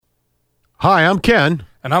Hi, I'm Ken.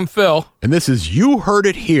 And I'm Phil. And this is You Heard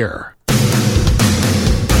It Here.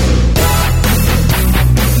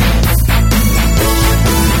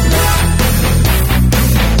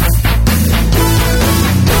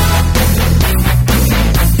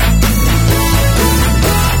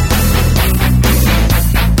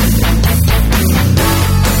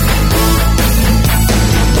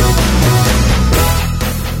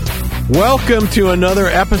 Welcome to another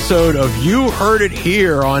episode of You Heard It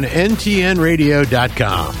Here on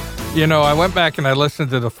ntnradio.com. You know, I went back and I listened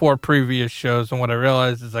to the 4 previous shows, and what I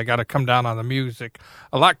realized is I got to come down on the music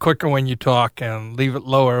a lot quicker when you talk and leave it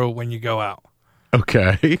lower when you go out.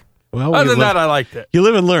 Okay. Well, Other than that, I liked it. You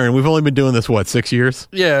live and learn. We've only been doing this, 6 years?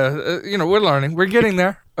 Yeah, we're learning. We're getting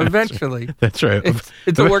there eventually. That's right.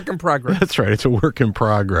 It's a work in progress. That's right. It's a work in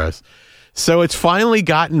progress. So it's finally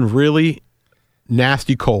gotten really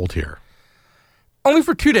nasty cold here. Only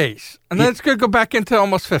for 2 days, and then it's going to go back into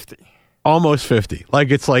almost 50. Almost 50.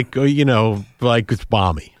 Like it's like it's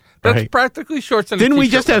balmy. That's right? practically shorts and Didn't we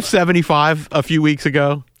just have weather. 75 a few weeks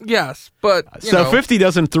ago? Yes, but So 50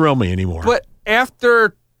 doesn't thrill me anymore. But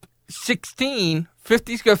after 16,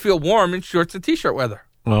 50's going to feel warm in shorts and t-shirt weather.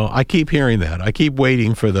 Well, I keep hearing that. I keep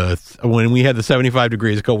waiting for when we had the 75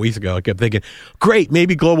 degrees a couple weeks ago, I kept thinking, great,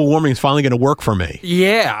 maybe global warming is finally going to work for me.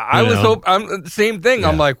 Yeah, I was hoping, same thing. Yeah.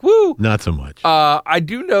 I'm like, woo. Not so much. I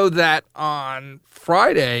do know that on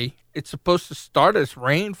Friday, it's supposed to start as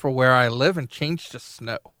rain for where I live and change to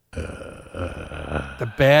snow.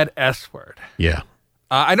 The bad S word. Yeah.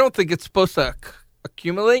 I don't think it's supposed to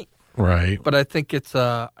accumulate. Right. But I think it's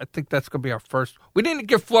I think that's going to be our first. We didn't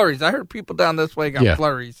get flurries. I heard people down this way got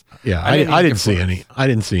flurries. Yeah, I didn't see any. I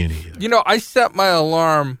didn't see any either. You know, I set my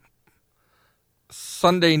alarm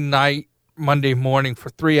Sunday night, Monday morning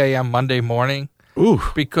for 3 a.m. Monday morning. Ooh.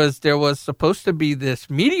 Because there was supposed to be this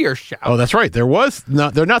meteor shower. Oh, that's right. They're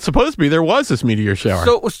not supposed to be. There was this meteor shower.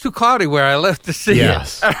 So it was too cloudy where I left to see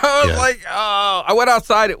it. And I was like, oh, I went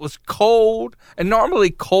outside. It was cold, and normally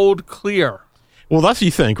cold clear. Well, that's what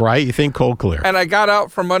you think, right? You think cold clear. And I got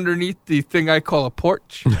out from underneath the thing I call a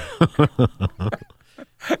porch.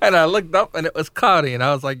 And I looked up, and it was cloudy. And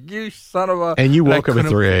I was like, you son of a... And you woke up at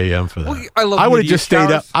 3 a.m. for that. Well, I would have just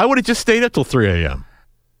stayed up. I would have just stayed up till 3 a.m.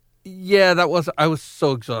 Yeah, I was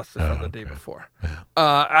so exhausted from the day before.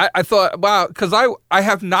 Yeah. I thought, wow, because I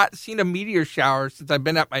have not seen a meteor shower since I've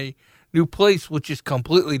been at my new place, which is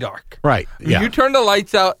completely dark. Right. Yeah. You turn the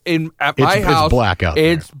lights out at my house. It's blackout.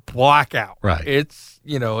 It's blackout. Right. It's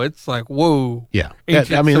like, whoa. Yeah.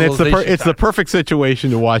 I mean, it's the perfect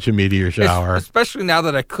situation to watch a meteor shower. Especially now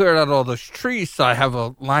that I cleared out all those trees, so I have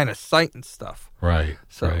a line of sight and stuff. Right.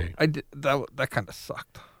 So right. I did, that kind of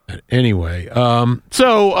sucked. Anyway, so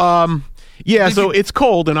it's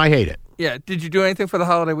cold and I hate it. Yeah. Did you do anything for the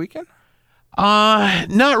holiday weekend?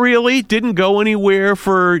 Not really. Didn't go anywhere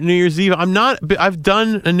for New Year's Eve. I've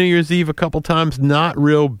done a New Year's Eve a couple times. Not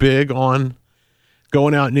real big on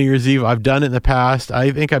going out New Year's Eve. I've done it in the past.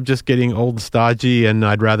 I think I'm just getting old and stodgy, and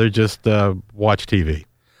I'd rather just watch TV.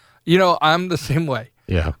 You know, I'm the same way.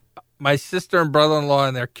 Yeah. My sister and brother-in-law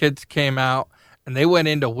and their kids came out, and they went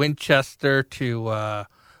into Winchester to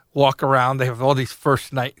walk around. They have all these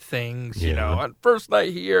first night things, on first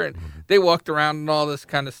night here, and they walked around and all this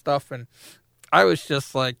kind of stuff, and I was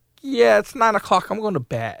just like, yeah, it's 9 o'clock. I'm going to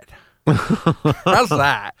bed. How's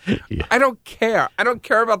that? Yeah. I don't care. I don't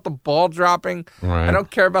care about the ball dropping. Right. I don't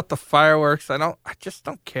care about the fireworks. I just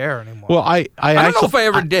don't care anymore. Well, I don't know if I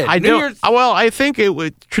ever did. I think it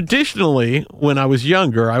would traditionally when I was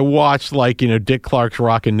younger, I watched Dick Clark's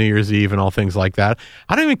Rockin' New Year's Eve and all things like that.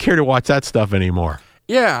 I don't even care to watch that stuff anymore.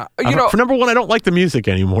 Yeah. For number one, I don't like the music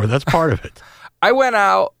anymore. That's part of it. I went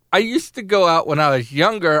out. I used to go out when I was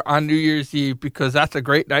younger on New Year's Eve because that's a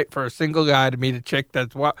great night for a single guy to meet a chick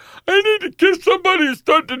that's I need to kiss somebody and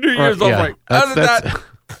start the New Year's. I'm like, other than that,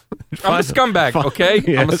 I'm a scumbag, okay?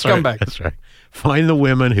 Yeah, I'm a scumbag. Right, that's right. Find the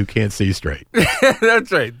women who can't see straight.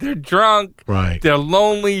 That's right. They're drunk. Right. They're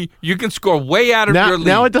lonely. You can score way out of your league.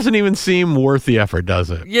 Now it doesn't even seem worth the effort, does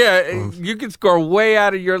it? Yeah, you can score way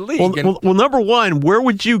out of your league. Well, number one, where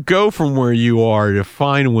would you go from where you are to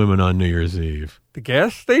find women on New Year's Eve? The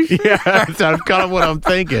gas station? Yeah, that's kind of what I'm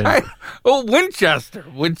thinking. Winchester,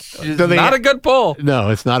 which is not a good pull. No,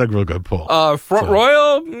 it's not a real good pull. Front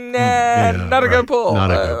Royal? Not a good pull.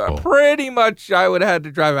 Not a good pull. Pretty much, I would have had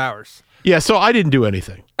to drive hours. Yeah, so I didn't do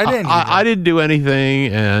anything. I didn't do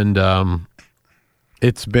anything, and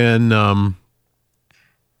it's been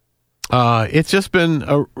it's just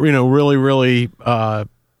been really, really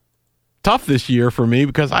tough this year for me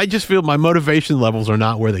because I just feel my motivation levels are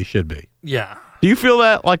not where they should be. Yeah. Do you feel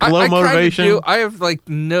that like low motivation? I do. I have like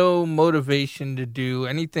no motivation to do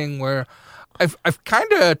anything where I've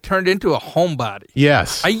kind of turned into a homebody.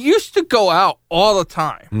 Yes. I used to go out all the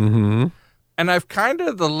time. Mm-hmm. And I've kind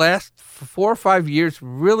of the last 4 or 5 years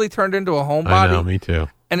really turned into a homebody. I know, me too.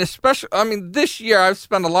 And especially, I mean, this year I've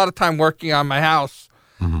spent a lot of time working on my house.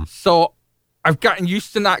 Mm-hmm. So I've gotten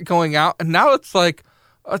used to not going out. And now it's like,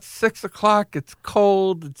 it's 6 o'clock. It's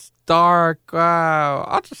cold. It's dark. Wow,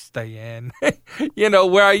 I'll just stay in.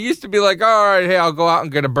 Where I used to be like, all right, hey, I'll go out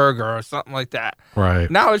and get a burger or something like that. Right.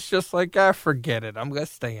 Now it's just like, forget it. I'm going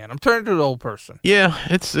to stay in. I'm turning to an old person. Yeah,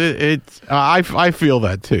 I feel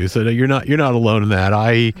that too. So you're not alone in that.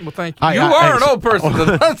 Well, thank you. You are an old person.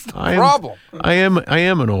 That's the problem. I am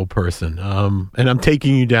an old person. And I'm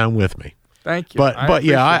taking you down with me. Thank you. But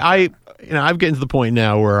yeah, I'm getting to the point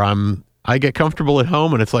now where I get comfortable at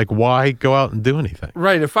home, and it's like, why go out and do anything?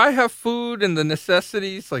 Right. If I have food and the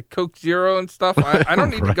necessities like Coke Zero and stuff, I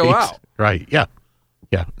don't need to go out. Right. Yeah.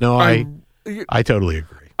 Yeah. No, I totally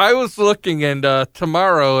agree. I was looking, and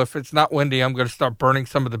tomorrow, if it's not windy, I'm going to start burning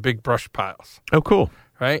some of the big brush piles. Oh, cool.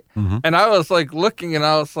 Right. Mm-hmm. And I was like looking, and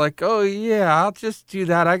I was like, oh, yeah, I'll just do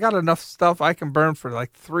that. I got enough stuff I can burn for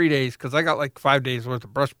like 3 days because I got like 5 days worth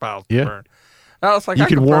of brush piles to burn. And I was like, you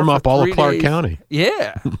can warm up all of Clark County.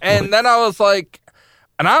 Yeah. And then I was like,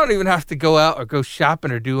 and I don't even have to go out or go shopping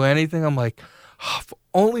or do anything. I'm like, if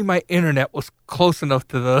only my internet was close enough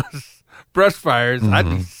to those brush fires, I'd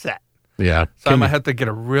be set. Yeah. So I might have to get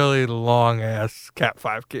a really long ass Cat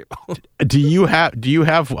 5 cable. Do you have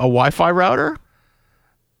a Wi-Fi router?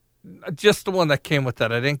 Just the one that came with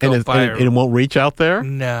that. I didn't go buy it. And it won't reach out there?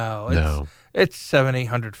 No. It's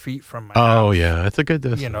 700-800 feet from my house. Oh, yeah. It's a good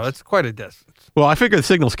distance. It's quite a distance. Well, I figure the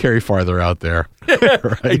signals carry farther out there.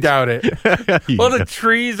 Right? I doubt it. Well, the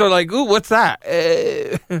trees are like, ooh, what's that?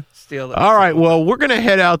 Steal it. All right. Well, we're going to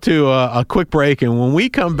head out to a quick break. And when we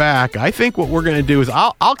come back, I think what we're going to do is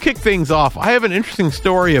I'll kick things off. I have an interesting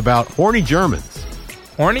story about horny Germans.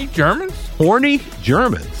 Horny Germans? Horny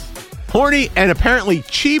Germans. Horny and apparently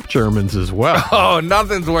cheap Germans as well. Oh,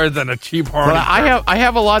 nothing's worse than a cheap horny. But I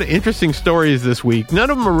have a lot of interesting stories this week. None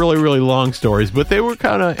of them are really, really long stories, but they were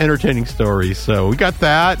kind of entertaining stories. So we got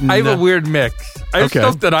that. And, I have a weird mix. I have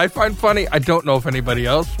stuff that I find funny. I don't know if anybody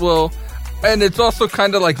else will. And it's also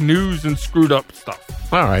kind of like news and screwed up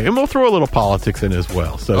stuff. All right. And we'll throw a little politics in as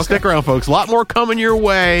well. So stick around, folks. A lot more coming your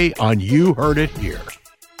way on You Heard It Here.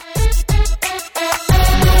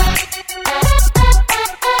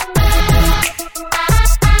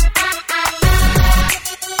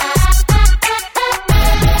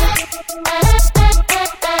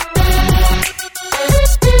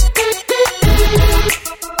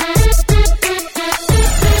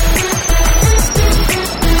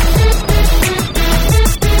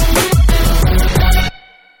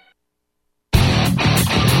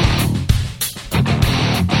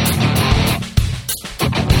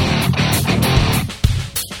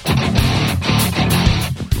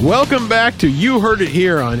 Welcome back to You Heard It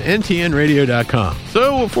Here on ntnradio.com.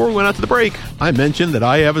 So before we went out to the break, I mentioned that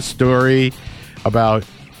I have a story about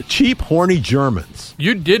cheap, horny Germans.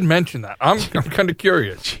 You did mention that. I'm kind of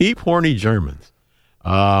curious. Cheap, horny Germans.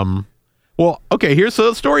 Well, okay, here's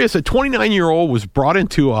the story. It's a 29-year-old was brought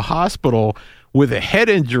into a hospital with a head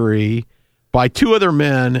injury by two other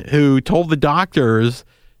men who told the doctors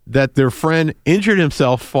that their friend injured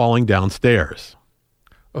himself falling downstairs.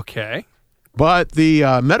 Okay. But the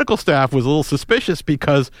medical staff was a little suspicious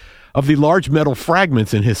because of the large metal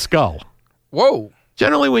fragments in his skull. Whoa.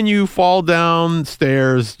 Generally, when you fall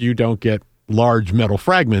downstairs, you don't get large metal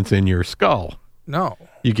fragments in your skull. No.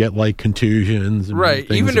 You get like contusions. And right.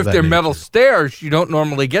 things Even of if that they're nature. metal stairs, you don't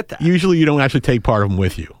normally get that. Usually you don't actually take part of them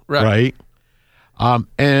with you. Right.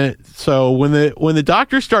 And so when the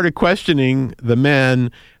doctor started questioning the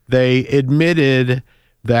men, they admitted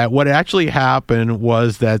that what actually happened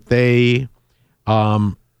was that they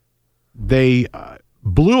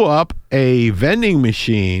blew up a vending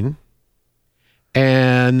machine,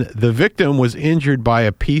 and the victim was injured by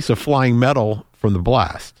a piece of flying metal from the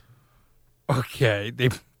blast. Okay, they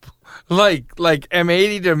like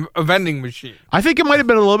M80 to a vending machine. I think it might have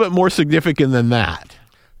been a little bit more significant than that.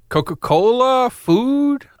 Coca-Cola,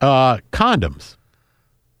 food, condoms.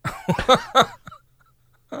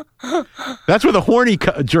 That's where the horny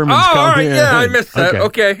Germans come all right, in. Yeah, I missed that.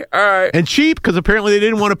 Okay, all right. And cheap because apparently they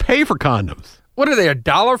didn't want to pay for condoms. What are they,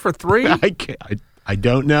 $1 for 3? I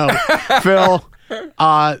don't know, Phil.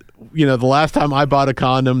 The last time I bought a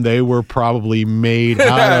condom, they were probably made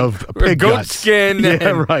out of pig goat guts. skin.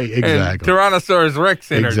 Yeah, right, exactly. And Tyrannosaurus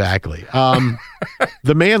Rex innards. Exactly.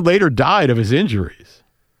 The man later died of his injuries.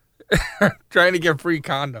 Trying to get free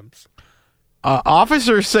condoms.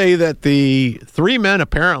 Officers say that the three men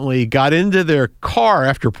apparently got into their car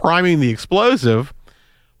after priming the explosive,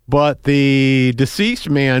 but the deceased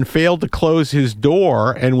man failed to close his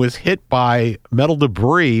door and was hit by metal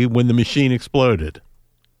debris when the machine exploded.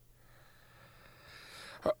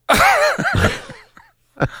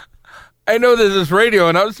 I know this is radio,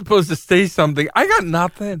 and I was supposed to say something. I got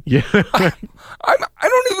nothing. Yeah, I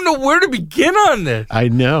don't even know where to begin on this. I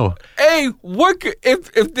know. Hey,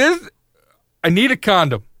 if there's, I need a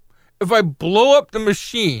condom. If I blow up the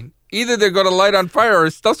machine, either they're going to light on fire or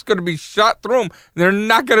stuff's going to be shot through them. And they're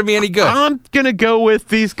not going to be any good. I'm going to go with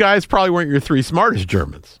these guys probably weren't your three smartest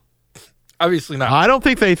Germans. Obviously not. I don't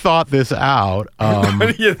think they thought this out.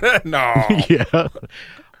 No. Yeah.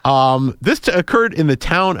 This occurred in the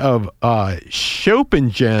town of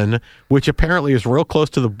Schopingen, which apparently is real close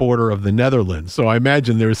to the border of the Netherlands. So I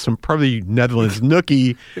imagine there was some probably Netherlands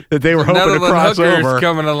nookie that they were hoping to cross over.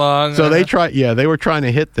 Coming along. So they were trying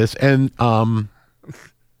to hit this, and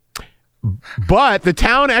but the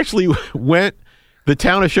town actually went. The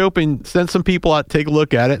town of Schopingen sent some people out to take a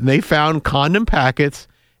look at it, and they found condom packets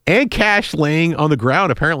and cash laying on the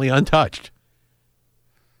ground, apparently untouched.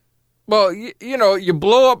 Well, you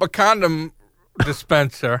blow up a condom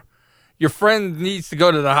dispenser. Your friend needs to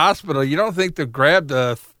go to the hospital. You don't think to grab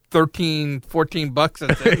the $13-14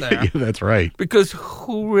 that's in there. Yeah, that's right. Because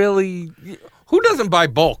who doesn't buy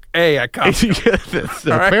bulk? At Costco.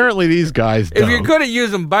 Yeah, apparently these guys don't. If you're going to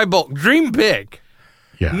use them, buy bulk. Dream big.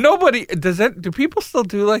 Yeah. Nobody does that. Do people still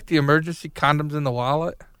do like the emergency condoms in the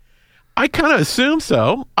wallet? I kind of assume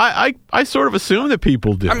so. I sort of assume that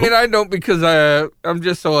people do. I mean, I don't because I'm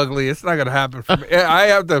just so ugly. It's not going to happen for me. I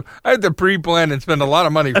have to pre-plan and spend a lot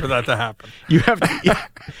of money for that to happen. You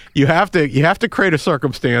have to create a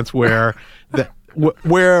circumstance where the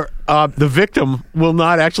victim will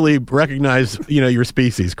not actually recognize your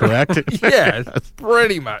species. Correct? Yeah,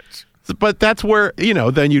 pretty much. But that's where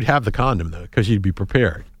then you'd have the condom though, because you'd be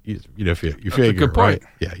prepared. You figure, that's a good point.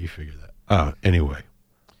 Right? Yeah, you figure that. Anyway.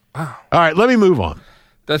 Wow. All right, let me move on.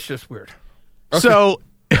 That's just weird. Okay. So,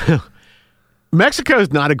 Mexico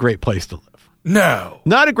is not a great place to live. No.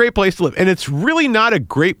 Not a great place to live. And it's really not a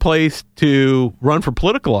great place to run for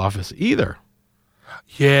political office either.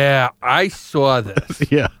 Yeah, I saw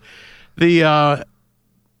this. Yeah. The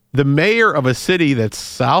mayor of a city that's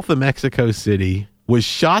south of Mexico City was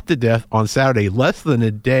shot to death on Saturday, less than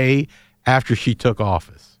a day after she took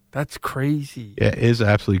office. That's crazy. It is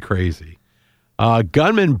absolutely crazy.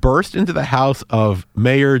 Gunmen burst into the house of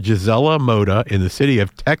Mayor Gisela Mota in the city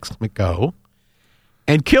of Texmeco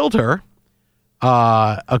and killed her,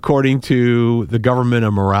 according to the government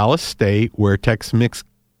of Morales State, where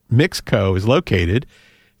Texmeco is located.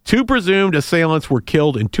 2 presumed assailants were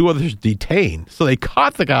killed and 2 others detained. So they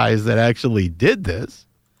caught the guys that actually did this.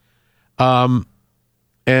 And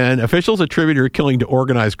officials attributed her killing to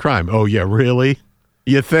organized crime. Oh, yeah, really?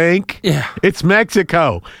 You think? Yeah. It's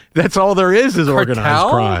Mexico. That's all there is Cartel? Organized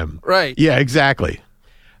crime. Right. Yeah, exactly.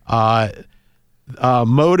 Mota's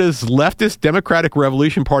leftist Democratic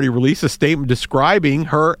Revolution Party released a statement describing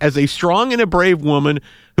her as a strong and a brave woman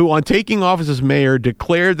who, on taking office as mayor,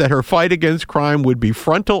 declared that her fight against crime would be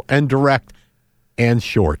frontal and direct and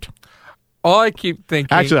short. All I keep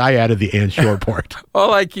thinking... Actually, I added the and short part.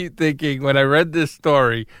 All I keep thinking when I read this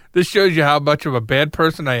story, this shows you how much of a bad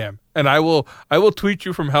person I am. And I will tweet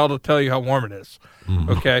you from hell to tell you how warm it is. Mm-hmm.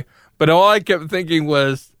 Okay? But all I kept thinking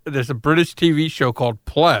was there's a British TV show called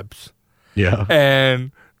Plebs. Yeah.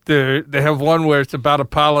 And they have one where it's about a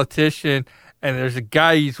politician and there's a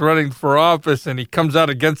guy he's running for office and he comes out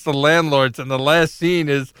against the landlords and the last scene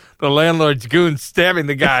is the landlord's goon stabbing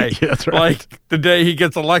the guy That's right. like the day he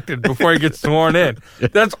gets elected before he gets sworn in.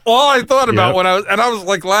 That's all I thought about when I was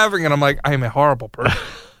like laughing and I'm like, I am a horrible person.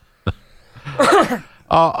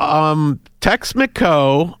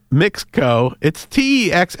 Texmeco, it's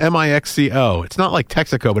Texmixco. It's not like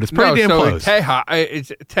Texaco, but it's pretty damn close.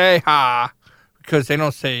 It's Teja because they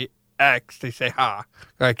don't say X, they say ha.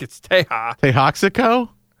 Like it's Teja. Tejoxico?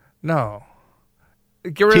 No.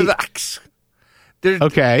 Get rid of the X.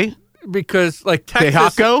 Okay. Because like Texas,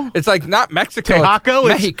 Tejaco? It's like not Mexico. Tejaco? It's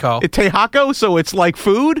Mexico. It's Tejaco, so it's like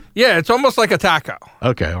food? Yeah, it's almost like a taco.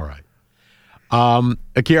 Okay, all right.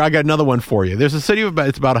 Akira, I got another one for you. There's a city of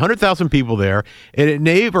it's about 100,000 people there, and it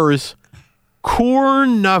neighbors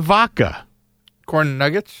Cuernavaca. Corn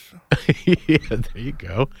nuggets? Yeah, there you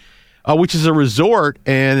go. Which is a resort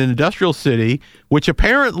and an industrial city, which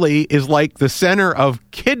apparently is like the center of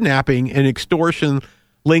kidnapping and extortion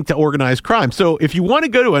linked to organized crime. So if you want to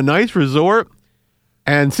go to a nice resort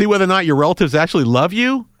and see whether or not your relatives actually love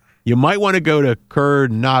you, you might want to go to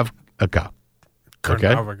Cuernavaca.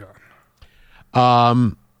 Cuernavaca.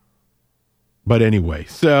 But anyway,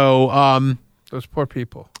 so Those poor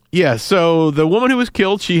people. yeah, so the woman who was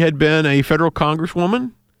killed, she had been a federal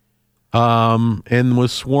congresswoman, and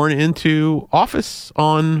was sworn into office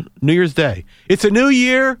on New Year's Day. It's a new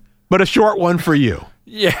year, but a short one for you.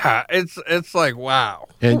 Yeah, it's like, wow.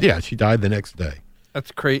 And yeah, she died the next day.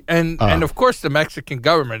 That's crazy. And of course, the Mexican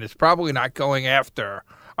government is probably not going after.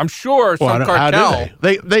 I'm sure some cartel. How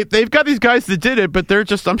do they've got these guys that did it, but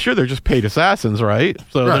I'm sure they're just paid assassins, right?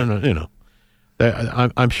 So Right. they're not,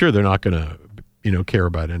 I'm sure they're not going to, care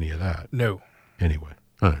about any of that. No. Anyway,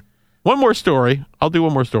 all right. One more story. I'll do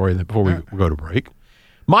one more story before we go to break.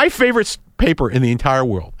 My favorite paper in the entire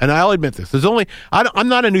world, and I'll admit this, I'm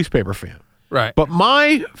not a newspaper fan, Right. but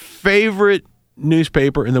my favorite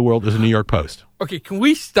newspaper in the world is the New York Post. Okay, can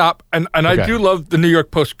we stop? And Okay. I do love the New York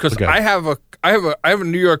Post because Okay. I have a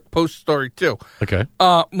New York Post story too. Okay.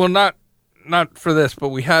 Well, not for this, but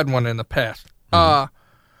we had one in the past.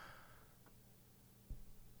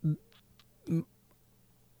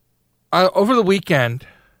 Over the weekend,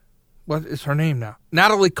 what is her name now?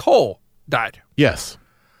 Natalie Cole died. Yes.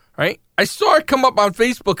 Right? I saw it come up on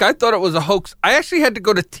Facebook. I thought it was a hoax. I actually had to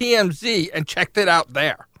go to TMZ and checked it out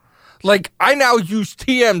there. Like, I now use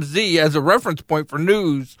TMZ as a reference point for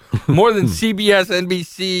news more than CBS,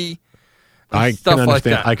 NBC, stuff like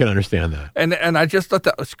that. I can understand that. And I just thought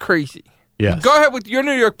that was crazy. Yes. Go ahead with your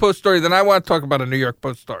New York Post story, then I want to talk about a New York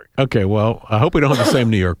Post story. Okay, well, I hope we don't have the same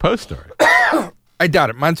New York Post story. I doubt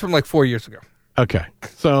it. Mine's from like 4 years ago. Okay.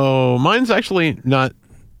 So mine's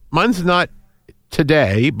not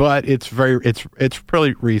today, but it's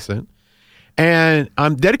pretty recent. And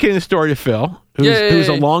I'm dedicating the story to Phil, who's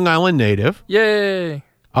a Long Island native. Yay.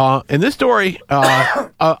 In this story,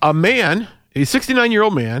 a man, a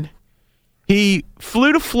 69-year-old man, he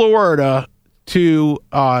flew to Florida to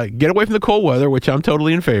get away from the cold weather, which I'm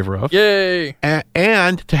totally in favor of. Yay.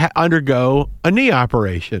 And to undergo a knee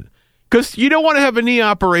operation. Because you don't want to have a knee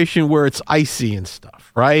operation where it's icy and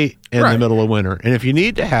stuff, right? In the middle of winter. And if you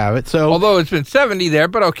need to have it, so... Although it's been 70 there,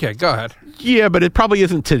 but okay, go ahead. Yeah, but it probably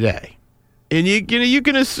isn't today. And you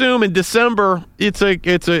can assume in December it's a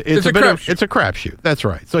crapshoot. That's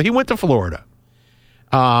right. So he went to Florida.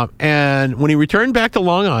 And when he returned back to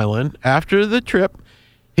Long Island after the trip,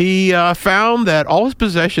 he found that all his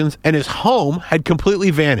possessions and his home had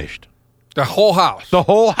completely vanished. The whole house. The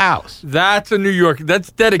whole house. That's a New York.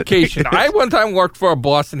 That's dedication. I one time worked for a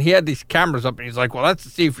boss, and he had these cameras up, and he's like, well, that's to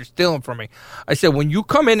see if you're stealing from me. I said, when you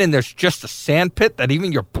come in and there's just a sand pit, that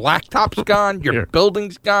even your blacktop's gone, your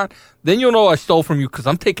building's gone, then you'll know I stole from you because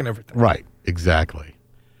I'm taking everything. Right. Exactly.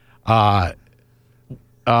 This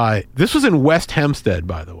was in West Hempstead,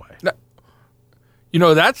 by the way.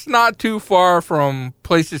 Now, that's not too far from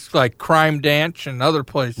places like Crime Dance and other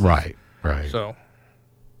places. Right. So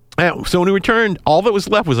when he returned, all that was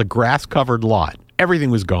left was a grass-covered lot.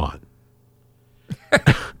 Everything was gone.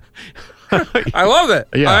 I love it.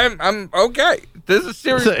 Yeah. I'm okay. This is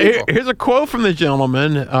serious. So here's a quote from the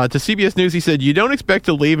gentleman to CBS News. He said, "You don't expect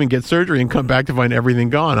to leave and get surgery and come back to find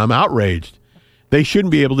everything gone. I'm outraged. They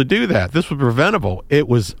shouldn't be able to do that. This was preventable. It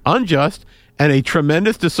was unjust and a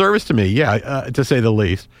tremendous disservice to me, to say the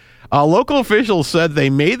least." Local officials said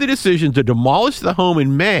they made the decision to demolish the home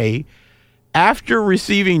in May after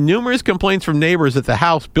receiving numerous complaints from neighbors that the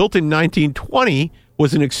house, built in 1920,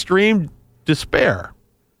 was in extreme despair.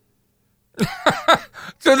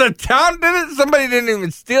 So the town did it? Somebody didn't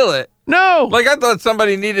even steal it. No. Like, I thought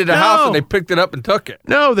somebody needed a house and they picked it up and took it.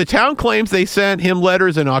 No, the town claims they sent him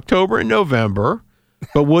letters in October and November,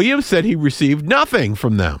 but Williams said he received nothing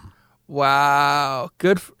from them. Wow.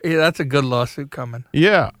 That's a good lawsuit coming.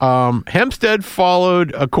 Yeah. Hempstead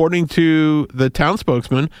followed, according to the town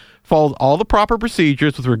spokesman, followed all the proper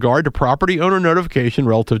procedures with regard to property owner notification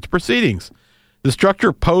relative to proceedings. The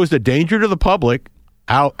structure posed a danger to the public.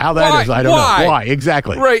 How that is, I don't know. Why?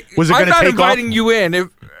 Exactly. Right. Was it going to take off? I'm not inviting you in.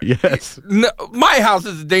 Yes. No, my house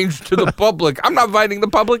is a danger to the public. I'm not inviting the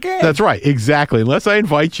public in. That's right. Exactly. Unless I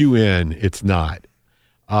invite you in, it's not.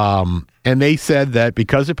 And they said that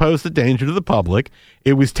because it posed a danger to the public,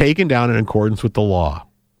 it was taken down in accordance with the law.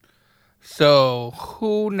 So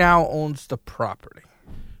who now owns the property?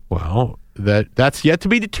 Well, that's yet to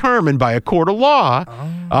be determined by a court of law.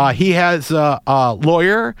 Oh. He has a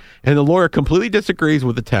lawyer, and the lawyer completely disagrees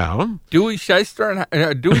with the town. Dewey Shyster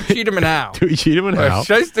and Dewey Cheatham and Howe. Dewey Cheatham and Howe.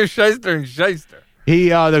 Shyster, and Shyster.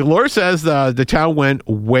 The lawyer says the town went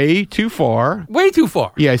way too far. Way too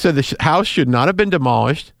far. Yeah, he said the house should not have been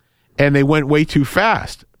demolished, and they went way too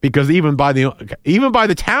fast because even by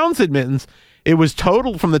the town's admittance, it was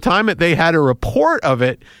total from the time that they had a report of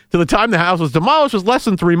it to the time the house was demolished was less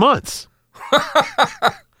than 3 months.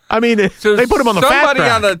 I mean, So they put him on the fast somebody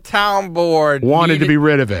track. on the town board Wanted to be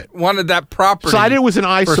rid of it. wanted that property. Decided it was an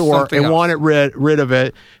eyesore something and else. wanted rid of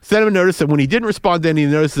it. Sent him a notice that when he didn't respond to any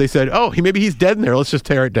of the notices, they said, "Oh, maybe he's dead in there. Let's just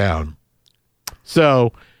tear it down."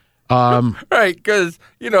 So, Right, because,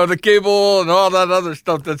 the cable and all that other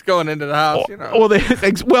stuff that's going into the house,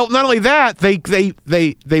 well, not only that, they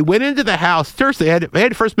went into the house first. They had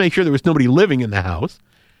to first make sure there was nobody living in the house.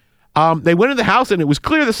 They went in the house and it was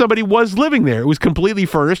clear that somebody was living there. It was completely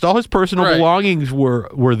furnished. All his personal Right. belongings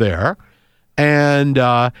were there. And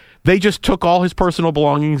they just took all his personal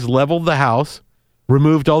belongings, leveled the house,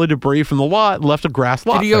 removed all the debris from the lot, and left a grass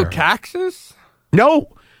lot Did he owe there. taxes?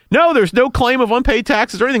 No, there's no claim of unpaid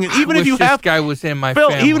taxes or anything. And even if you this have, guy was in my Phil,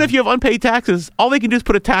 family. even if you have unpaid taxes, all they can do is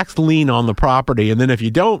put a tax lien on the property. And then if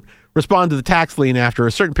you don't respond to the tax lien after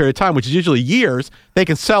a certain period of time, which is usually years, they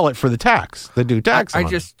can sell it for the new tax. I on it.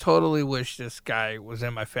 just totally wish this guy was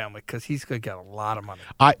in my family because he's going to get a lot of money.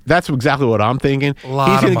 That's exactly what I'm thinking. Lot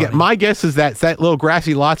He's of going to money. get. My guess is that little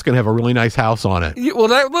grassy lot's going to have a really nice house on it. Well,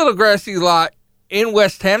 that little grassy lot in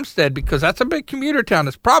West Hempstead, because that's a big commuter town,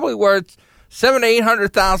 is probably worth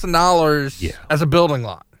 $700,000 to $800,000 as a building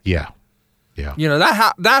lot. Yeah.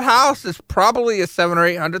 That house is probably a $700,000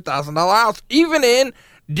 or $800,000 house, even in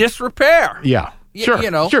disrepair. Yeah. Sure.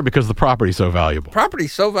 Sure, because the property's so valuable.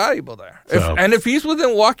 Property's so valuable there. So- If he's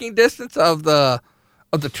within walking distance of the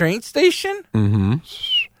train station,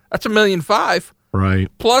 that's $1.5 million. Right.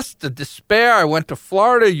 Plus the despair. I went to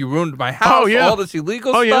Florida. You ruined my house. Oh, yeah. All this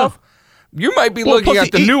illegal Oh, stuff. You might be Well, looking plus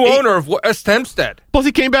at the he- new he- owner of West Hempstead. Plus,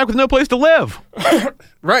 he came back with no place to live.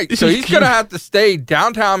 Right. So he's going to have to stay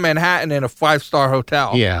downtown Manhattan in a 5-star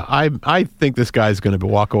hotel. Yeah. I think this guy's going to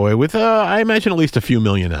walk away with, I imagine, at least a few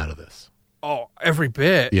million out of this. Oh, every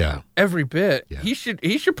bit. Yeah. Every bit. Yeah. He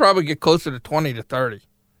should probably get closer to 20 to 30.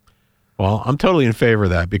 Well, I'm totally in favor of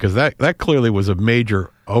that because that clearly was a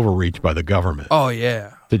major overreach by the government Oh,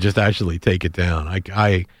 yeah. to just actually take it down.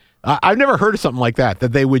 I've never heard of something like that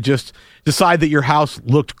they would just decide that your house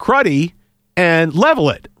looked cruddy and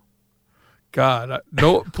level it. God,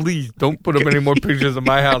 please don't put up any more pictures of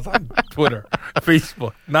my house on Twitter,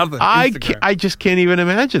 Facebook, nothing. Instagram. I just can't even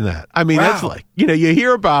imagine that. I mean, that's like, you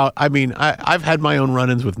hear about, I've had my own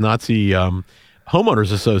run-ins with Nazi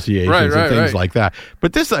homeowners associations and things like that.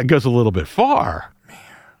 But this goes a little bit far,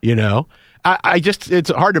 it's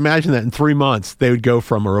hard to imagine that in 3 months they would go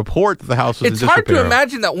from a report that the house was in It's hard disrepair. to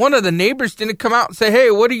imagine that one of the neighbors didn't come out and say, "Hey,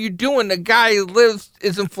 what are you doing?" The guy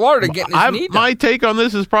is in Florida getting his knee done. My take on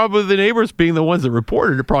this is probably the neighbors being the ones that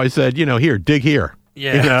reported it probably said, here, dig here.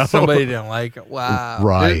 Yeah, somebody didn't like it. Wow.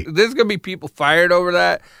 Right. There's going to be people fired over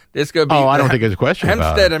that. There's going to be. Oh, I don't think there's a question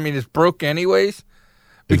about it. Hempstead, is broke anyways.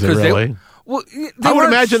 Is it really? They I would weren't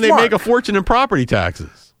imagine smart. they make a fortune in property taxes.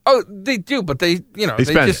 Oh, they do, but they spend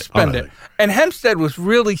just it. spend Oh, it. they- And Hempstead was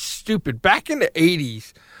really stupid. Back in the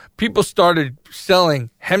 80s, people started selling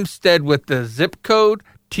Hempstead with the zip code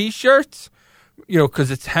T-shirts, because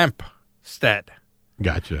it's Hempstead.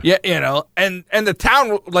 Gotcha. Yeah, and the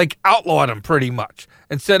town outlawed them pretty much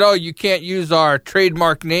and said, "Oh, you can't use our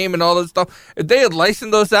trademark name and all this stuff." If they had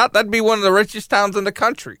licensed those out, that'd be one of the richest towns in the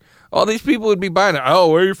country. All these people would be buying it. Oh,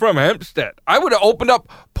 where are you from? Hempstead. I would have opened up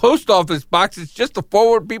post office boxes just to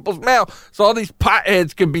forward people's mail so all these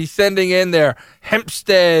potheads could be sending in their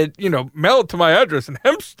Hempstead, mail it to my address in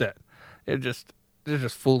Hempstead. They're just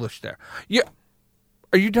foolish there. Yeah.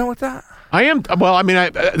 Are you done with that? I am. Well,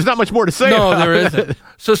 there's not much more to say. No, about there it. isn't.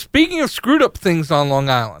 So speaking of screwed up things on Long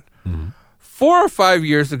Island, 4 or 5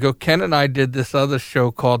 years ago, Ken and I did this other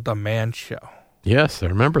show called The Man Show. Yes, I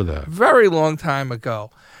remember that. Very long time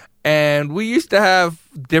ago. And we used to have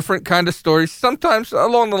different kind of stories, sometimes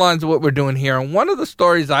along the lines of what we're doing here. And one of the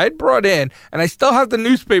stories I had brought in, and I still have the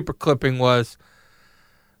newspaper clipping, was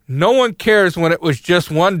no one cares when it was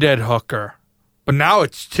just one dead hooker, but now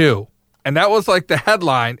it's 2. And that was like the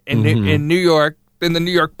headline in New York, in the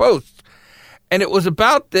New York Post. And it was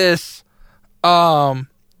about this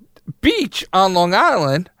beach on Long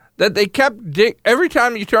Island that they kept every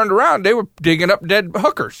time you turned around, they were digging up dead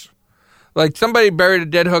hookers. Like somebody buried a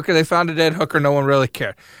dead hooker, they found a dead hooker, no one really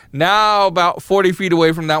cared. Now, about 40 feet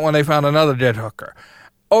away from that one, they found another dead hooker.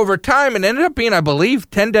 Over time, it ended up being, I believe,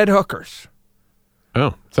 10 dead hookers.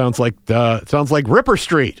 Oh, sounds like Ripper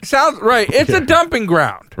Street. Sounds right. It's a dumping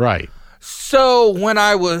ground. Right. So when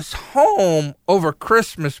I was home over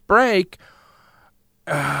Christmas break,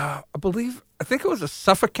 I think it was a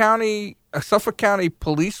Suffolk County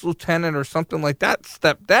police lieutenant or something like that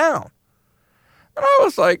stepped down. And I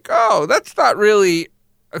was like, oh, that's not really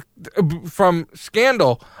from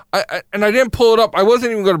Scandal. And I didn't pull it up. I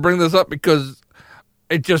wasn't even going to bring this up because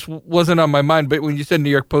it just wasn't on my mind. But when you said New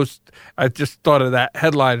York Post, I just thought of that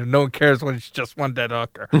headline, and no one cares when it's just one dead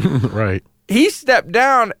hooker. Right. He stepped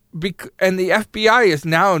down, and the FBI is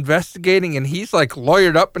now investigating, and he's like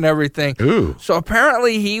lawyered up and everything. Ooh. So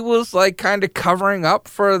apparently he was like kind of covering up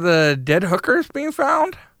for the dead hookers being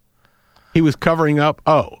found. He was covering up.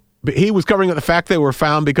 Oh, but he was covering up the fact they were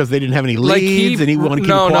found because they didn't have any leads, and he wanted to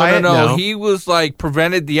keep it quiet. No. He was like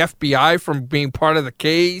prevented the FBI from being part of the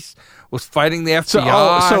case. Was fighting the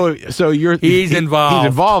FBI. So he's involved. He's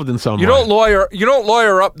involved in some way. You don't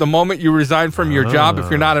lawyer up the moment you resign from your job if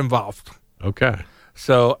you're not involved. Okay.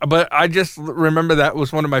 So, but I just remember that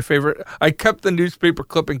was one of my favorite. I kept the newspaper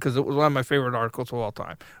clipping because it was one of my favorite articles of all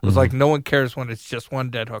time. It was like, no one cares when it's just one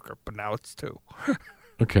dead hooker, but now it's two.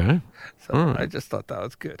 Okay. So I just thought that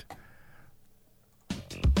was good.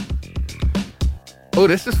 Oh,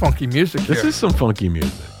 this is funky music here. This is some funky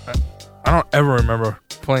music. I don't ever remember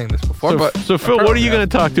playing this before. So Phil, what are you going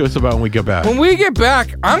to talk to us about when we get back? When we get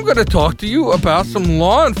back, I'm going to talk to you about some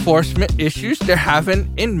law enforcement issues they're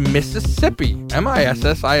having in Mississippi.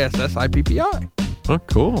 MISSISSIPPI. Oh,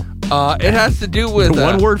 cool. It has to do with...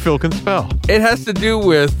 one word Phil can spell. It has to do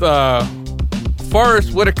with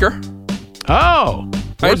Forrest Whitaker. Oh.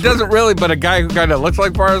 It doesn't really, but a guy who kind of looks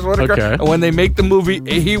like Forrest Whitaker. Okay. And when they make the movie,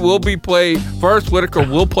 he will be played. Forrest Whitaker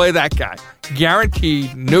will play that guy.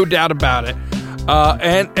 Guaranteed, no doubt about it.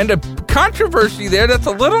 And a controversy there that's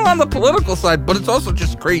a little on the political side, but it's also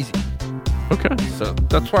just crazy. Okay. So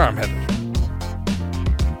that's where I'm headed.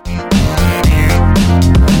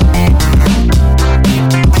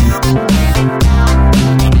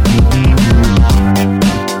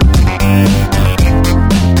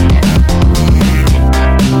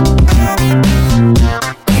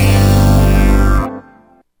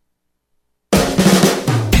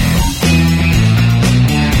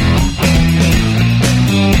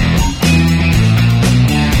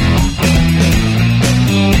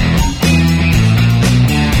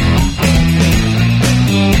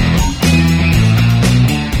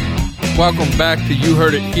 Welcome back to You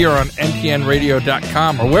Heard It here on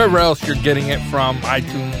ntnradio.com or wherever else you're getting it from,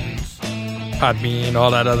 iTunes, Podbean,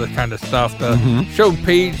 all that other kind of stuff. The show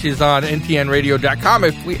page is on ntnradio.com.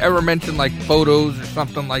 If we ever mention like photos or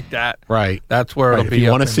something like that, right, that's where it'll be. If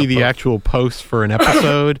you want to see the actual posts for an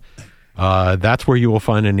episode, that's where you will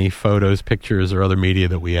find any photos, pictures, or other media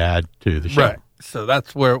that we add to the show. Right. So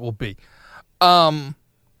that's where it will be.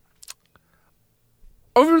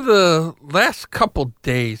 Over the last couple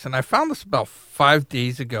days, and I found this about 5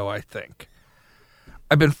 days ago, I think,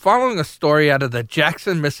 I've been following a story out of the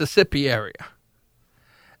Jackson, Mississippi area.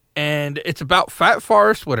 And it's about fat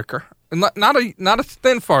Forrest Whitaker. Not a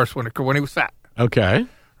thin Forrest Whitaker when he was fat. Okay.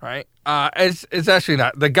 Right? It's actually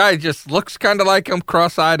not. The guy just looks kind of like him,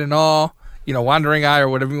 cross-eyed and all, wandering eye or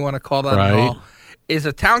whatever you want to call that and all. Is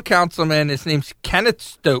a town councilman. His name's Kenneth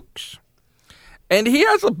Stokes. And he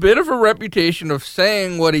has a bit of a reputation of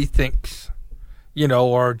saying what he thinks,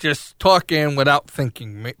 or just talking without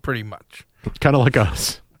thinking, pretty much. Kind of like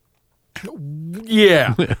us.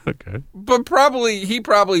 Yeah. Okay. But he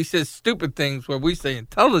probably says stupid things where we say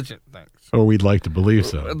intelligent things. Or we'd like to believe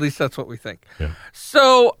so. At least that's what we think. Yeah.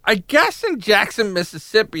 So I guess in Jackson,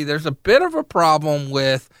 Mississippi, there's a bit of a problem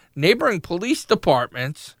with neighboring police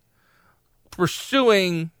departments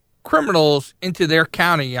pursuing criminals into their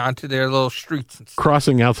county, onto their little streets and stuff.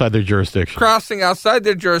 Crossing outside their jurisdiction. Crossing outside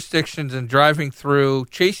their jurisdictions and driving through,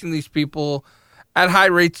 chasing these people at high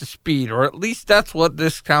rates of speed, or at least that's what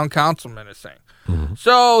this town councilman is saying. Mm-hmm.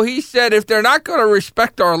 So he said if they're not going to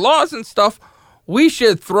respect our laws and stuff, we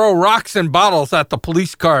should throw rocks and bottles at the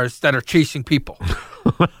police cars that are chasing people.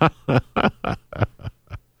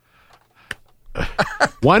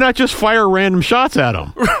 Why not just fire random shots at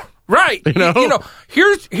them? Right.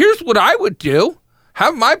 Here's what I would do.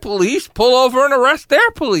 Have my police pull over and arrest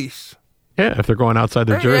their police. Yeah, if they're going outside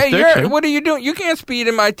their jurisdiction. What are you doing? You can't speed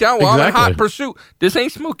in my town while I'm in hot pursuit. This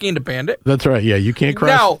ain't Smokey and the Bandit. That's right. Yeah, you can't cross.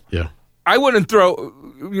 Now, yeah. I wouldn't throw,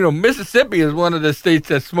 Mississippi is one of the states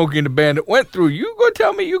that Smokey and the Bandit went through. You go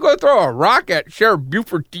tell me you go throw a rock at Sheriff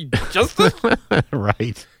Buford T. Justice?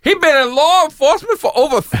 Right. He been in law enforcement for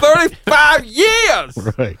over 35 years.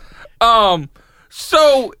 Right.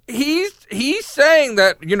 So he's saying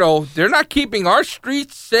that, they're not keeping our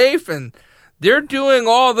streets safe and they're doing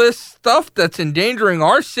all this stuff that's endangering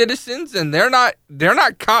our citizens and they're not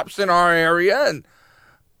cops in our area and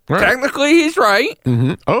technically he's right.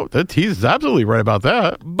 Mm-hmm. Oh, he's absolutely right about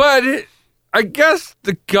that. But I guess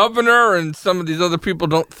the governor and some of these other people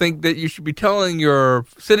don't think that you should be telling your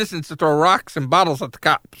citizens to throw rocks and bottles at the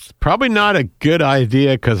cops. Probably not a good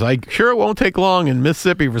idea, because I'm sure it won't take long in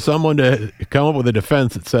Mississippi for someone to come up with a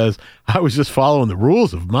defense that says, I was just following the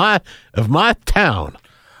rules of my town.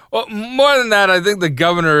 Well, more than that, I think the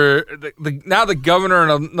governor, now the governor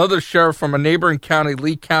and another sheriff from a neighboring county,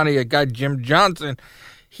 Lee County, a guy Jim Johnson,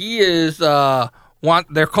 he is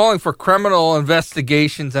they're calling for criminal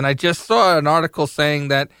investigations, and I just saw an article saying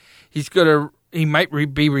that he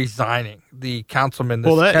might be resigning, the councilman.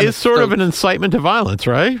 Well, that is sort of an incitement to violence,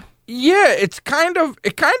 right? Yeah, it kind of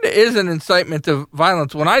is an incitement to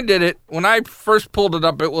violence. When I first pulled it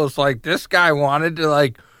up, it was like this guy wanted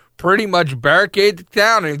to pretty much barricade the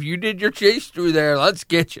town. And if you did your chase through there, let's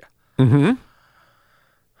get you. Mm-hmm.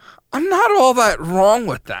 I'm not all that wrong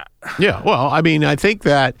with that. Yeah, well, I mean, I think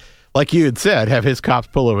that, like you had said, have his cops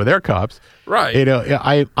pull over their cops. Right. You know,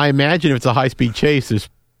 I imagine if it's a high-speed chase, there's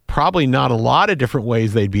probably not a lot of different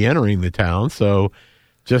ways they'd be entering the town. So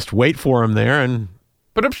just wait for them there and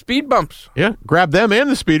put up speed bumps. Yeah, grab them and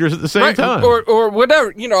the speeders at the same time. Or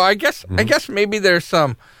whatever. You know, I guess maybe there's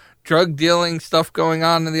some drug dealing stuff going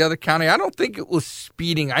on in the other county. I don't think it was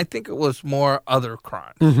speeding. I think it was more other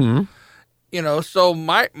crimes. Mm-hmm. You know, so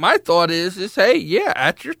my thought is hey, yeah,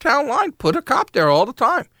 at your town line, put a cop there all the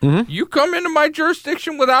time. Mm-hmm. You come into my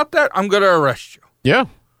jurisdiction without that, I'm going to arrest you. Yeah.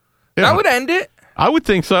 That would end it. I would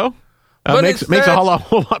think so. Makes a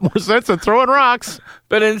whole lot more sense than throwing rocks.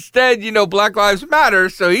 But instead, you know, Black Lives Matter,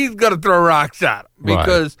 so he's going to throw rocks at him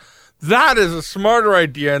because that is a smarter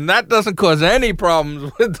idea, and that doesn't cause any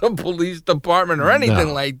problems with the police department or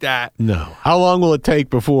anything like that. No. How long will it take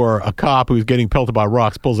before a cop who's getting pelted by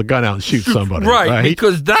rocks pulls a gun out and shoots somebody? Right,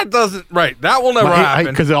 because that will never happen.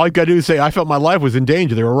 Because all you got to do is say, I felt my life was in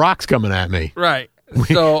danger. There were rocks coming at me. Right.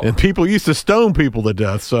 So, and people used to stone people to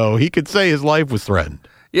death, so he could say his life was threatened.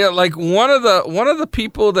 Yeah, like one of the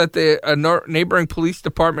people that the neighboring police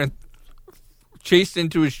department chased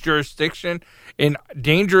into his jurisdiction in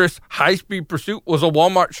dangerous high-speed pursuit was a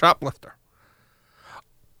Walmart shoplifter.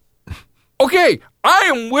 Okay, I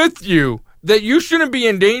am with you that you shouldn't be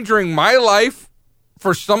endangering my life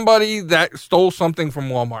for somebody that stole something from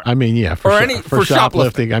Walmart. I mean, yeah, for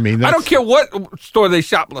shoplifting. I mean, I don't care what store they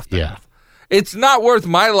shoplifted. Yeah. It's not worth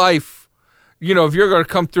my life, you know, if you're going to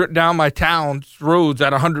come down my town's roads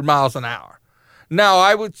at 100 miles an hour. Now,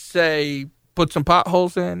 I would say put some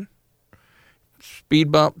potholes in,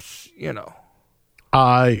 speed bumps, you know.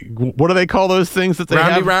 What do they call those things that they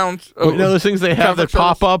have? Rounds. You know those things they have that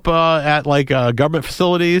pop up at government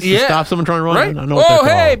facilities to stop someone trying to run? Right. I know what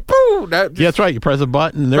they're called. Pooh! That's right. You press a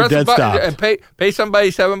button and they're dead stopped. And pay somebody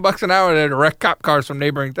 $7 an hour to direct cop cars from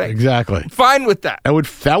neighboring things. Exactly. Fine with that. That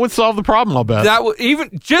would solve the problem, I'll bet. That would,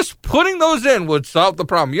 even just putting those in would solve the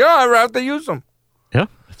problem. You don't have to use them. Yeah,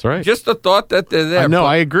 that's right. Just the thought that they're there. No,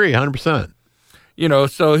 I agree 100%. You know,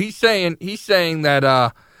 so he's saying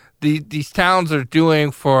that these towns are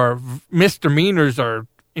doing for misdemeanors are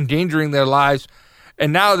endangering their lives.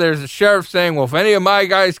 And now there's a sheriff saying, well, if any of my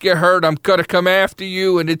guys get hurt, I'm going to come after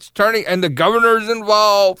you. And it's turning, and the governor's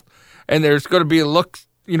involved. And there's going to be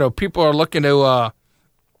people are looking to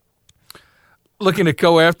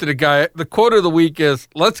go after the guy. The quote of the week is,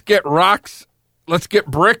 let's get rocks, let's get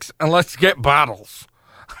bricks, and let's get bottles.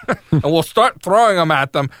 And we'll start throwing them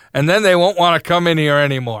at them, and then they won't want to come in here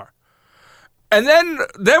anymore. And then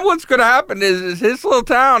what's going to happen is his little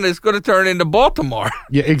town is going to turn into Baltimore.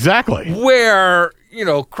 Yeah, exactly. Where, you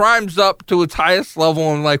know, crime's up to its highest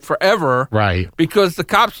level in forever. Right. Because the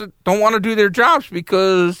cops don't want to do their jobs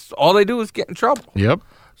because all they do is get in trouble. Yep.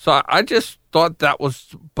 So I just thought that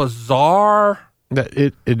was bizarre.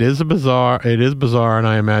 It is bizarre, and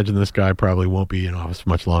I imagine this guy probably won't be in office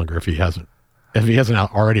much longer if he hasn't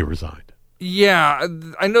already resigned. Yeah,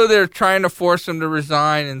 I know they're trying to force him to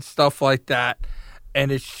resign and stuff like that,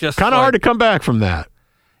 and it's just kind of hard to come back from that.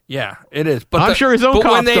 Yeah, it is. But I'm sure his own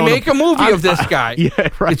cops when they make a movie of this guy,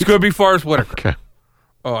 right. It's going to be Forrest Whitaker. Okay.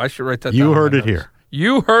 Oh, I should write that down. You heard it here.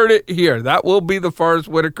 You heard it here. That will be the Forrest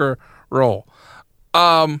Whitaker role. We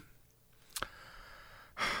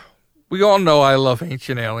all know I love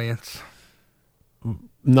Ancient Aliens.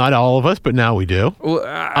 Not all of us, but now we do. Well,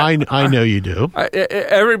 I know you do.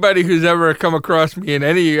 Everybody who's ever come across me in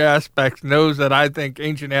any aspects knows that I think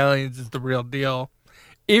Ancient Aliens is the real deal.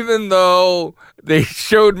 Even though they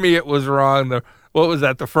showed me it was wrong. What was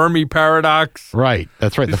that? The Fermi Paradox? Right.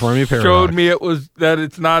 That's right. The Fermi Paradox. Showed me that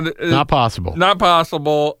it's not possible. Not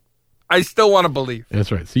possible. I still want to believe.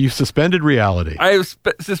 That's right. So you've suspended reality. I have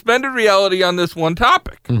suspended reality on this one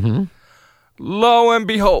topic. Mm-hmm. Lo and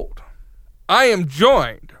behold, I am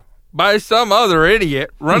joined by some other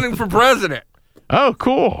idiot running for president. Oh,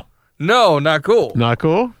 cool. No, not cool. Not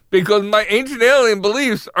cool? Because my ancient alien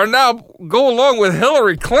beliefs are now go along with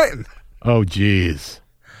Hillary Clinton. Oh, geez.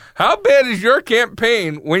 How bad is your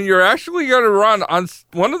campaign when you're actually going to run on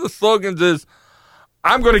one of the slogans is,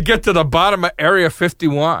 I'm going to get to the bottom of Area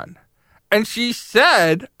 51. And she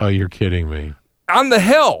said... Oh, you're kidding me. On The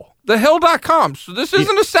Hill, thehill.com. So this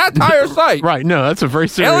isn't a satire site. Right. No, that's a very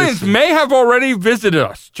serious... Aliens may have already visited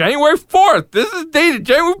us. January 4th. This is dated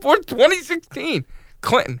January 4th, 2016.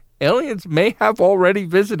 Clinton, aliens may have already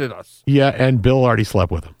visited us. Yeah, and Bill already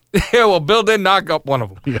slept with him. Yeah, well, Bill did knock up one of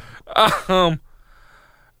them. Yeah.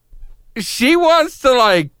 She wants to,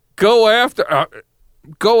 like, go after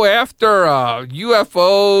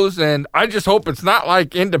UFOs, and I just hope it's not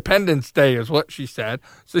like Independence Day is what she said.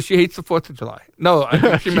 So she hates the 4th of July. No, I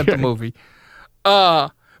think she meant the movie.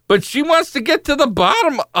 But she wants to get to the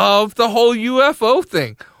bottom of the whole UFO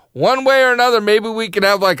thing. One way or another, maybe we could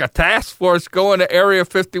have like a task force going to Area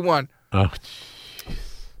 51. Oh,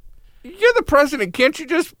 You're the president. Can't you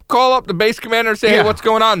just call up the base commander and say, hey, what's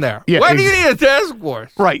going on there? Yeah, Why do you need a task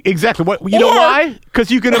force? Right, exactly. You know why? Because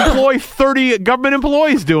you can employ 30 government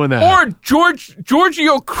employees doing that. Or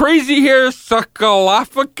Giorgio Crazy Hair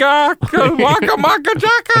Sakalafica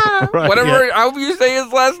Wakamaka Right, whatever, however you say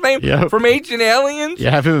his last name, from Ancient Aliens. Yeah,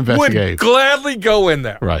 have him investigate. Would gladly go in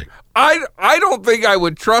there. Right. I don't think I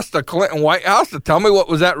would trust the Clinton White House to tell me what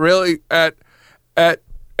was really at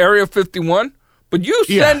Area 51. But you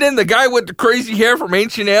send in the guy with the crazy hair from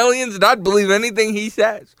Ancient Aliens, and I'd believe anything he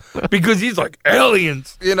says. Because he's like,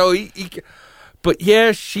 aliens. You know, but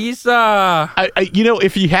yeah, she's...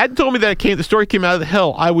 if you hadn't told me that the story came out of the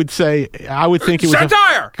Hill, I would think it was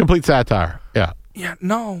satire! Complete satire. Yeah. Yeah,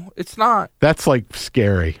 no, it's not. That's like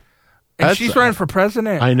scary. And she's running for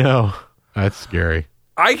president. I know. That's scary.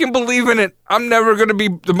 I can believe in it. I'm never going to be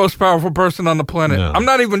the most powerful person on the planet. No. I'm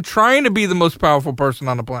not even trying to be the most powerful person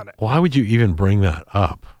on the planet. Why would you even bring that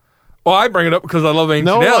up? Well, I bring it up because I love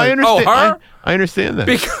Ancient Aliens. I understand. Oh, her? I understand that.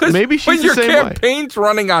 Because maybe she's when the your same campaign's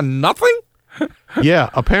running on nothing?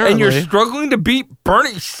 Yeah, apparently. And you're struggling to beat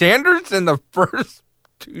Bernie Sanders in the first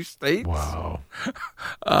 2 states? Wow.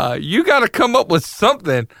 You got to come up with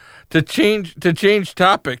something to change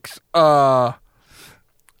topics.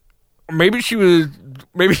 Maybe she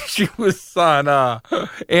was on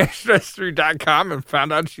Ancestry.com and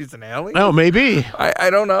found out she's an alien. Oh, maybe. I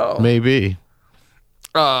don't know. Maybe.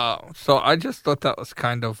 So I just thought that was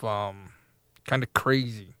kind of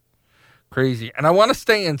crazy. And I want to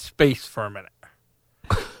stay in space for a minute.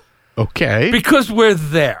 Okay. Because we're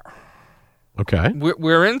there. Okay.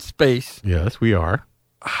 We're in space. Yes, we are.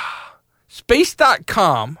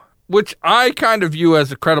 Space.com, which I kind of view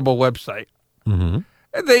as a credible website. Mm-hmm.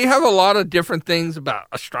 They have a lot of different things about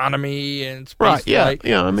astronomy and space Right, yeah. flight,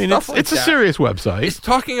 Yeah, I mean, it's a serious website. It's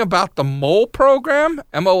talking about the MOL program,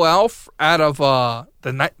 MOL, out of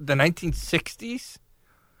the 1960s.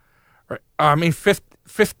 Right,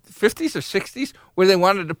 50s or 60s, where they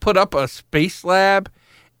wanted to put up a space lab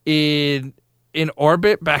in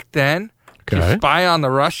orbit back then to spy on the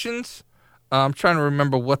Russians. I'm trying to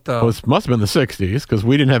remember what the... Well, it must have been the 60s, because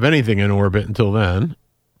we didn't have anything in orbit until then.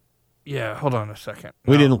 Yeah, hold on a second.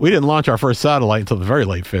 We didn't launch our first satellite until the very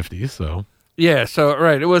late 50s, so... Yeah, so,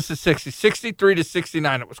 right, it was the 60s. 63 to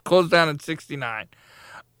 69. It was closed down in 69.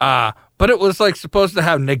 But it was, like, supposed to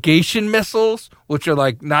have negation missiles, which are,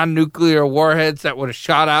 like, non-nuclear warheads that would have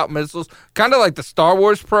shot out missiles. Kind of like the Star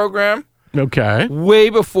Wars program. Okay. Way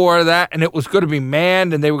before that, and it was going to be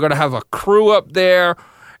manned, and they were going to have a crew up there,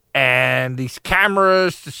 and these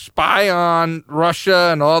cameras to spy on Russia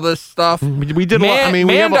and all this stuff. We did a lot. I mean,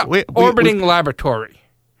 we have orbiting laboratory.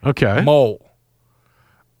 Okay. MOL.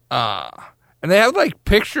 And they have like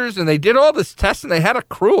pictures, and they did all this tests, and they had a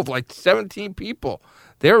crew of like 17 people.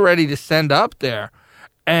 They're ready to send up there,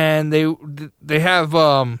 and they have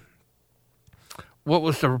what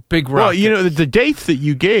was the big rocket? Well, you know, the dates that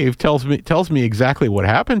you gave tells me exactly what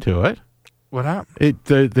happened to it. What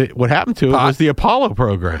happened? What happened to it was the Apollo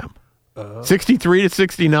program. 63 to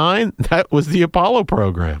 69, that was the Apollo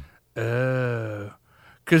program.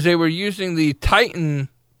 Because they were using the Titan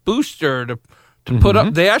booster to put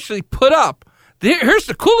up. They actually put up. Here's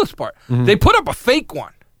the coolest part. Mm-hmm. They put up a fake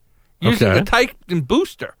one using the Titan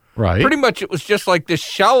booster. Right. Pretty much, it was just like this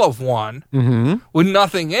shell of one with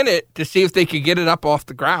nothing in it to see if they could get it up off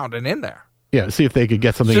the ground and in there. Yeah, see if they could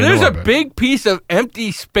get something. So in there's orbit. A big piece of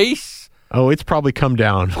empty space. Oh, it's probably come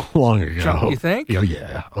down long ago. You think? Oh,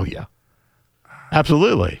 yeah. Oh, yeah.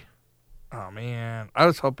 Absolutely. Oh, man. I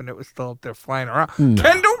was hoping it was still up there flying around. No.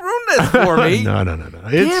 Ken, don't ruin this for me. No.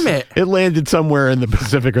 Damn it. It landed somewhere in the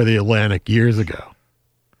Pacific or the Atlantic years ago.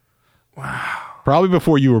 Wow. Probably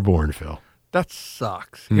before you were born, Phil. That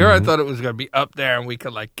sucks. Here I thought it was going to be up there and we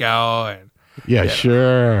could like go and Yeah,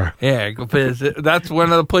 sure. go visit. That's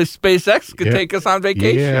one of the places SpaceX could take us on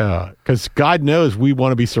vacation. Yeah, because God knows we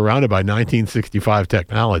want to be surrounded by 1965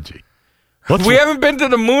 technology. We haven't been to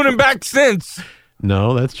the moon and back since.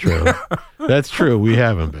 No, that's true. That's true. We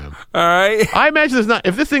haven't been. All right. I imagine there's not.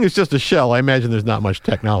 If this thing is just a shell, I imagine there's not much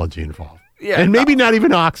technology involved. Yeah, and maybe not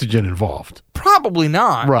even oxygen involved. Probably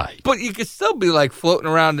not. Right. But you could still be like floating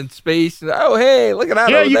around in space. And, oh, hey, look at that.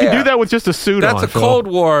 Yeah, over you there. can do that with just a suit on. That's a Cold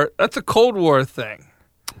War. That's a Cold War thing.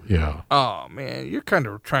 Yeah. Oh man, you're kind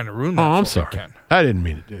of trying to ruin that. Oh, I'm for me, sorry. Ken. I didn't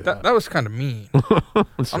mean to do that. That was kind of mean.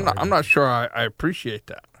 I'm not sure I appreciate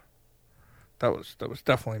that. That was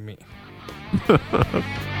definitely mean.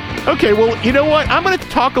 Okay, well, you know what? I'm going to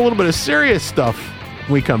talk a little bit of serious stuff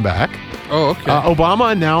when we come back. Oh, okay.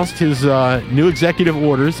 Obama announced his new executive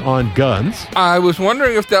orders on guns. I was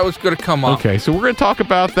wondering if that was going to come up. Okay, so we're going to talk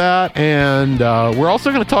about that, and we're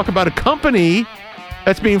also going to talk about a company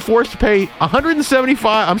that's being forced to pay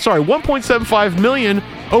 $1.75 million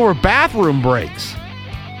over bathroom breaks.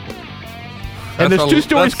 And those two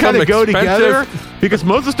stories kind of go together because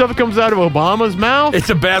most of the stuff that comes out of Obama's mouth, It's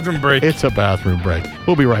a bathroom break. it's a bathroom break.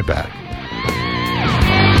 We'll be right back.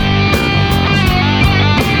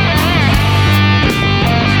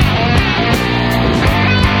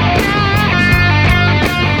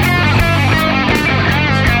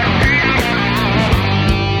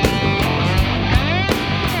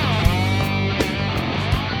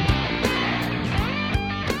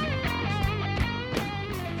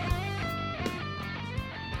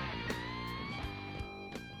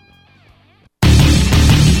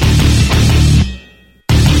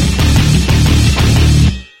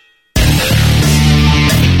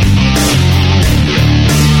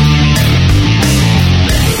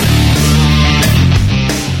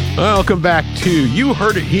 Welcome back to You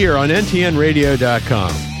Heard It Here on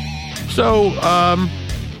ntnradio.com. So,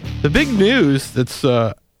 the big news that's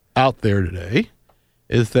out there today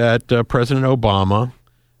is that President Obama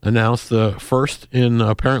announced the first in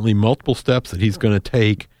apparently multiple steps that he's going to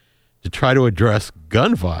take to try to address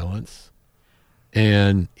gun violence.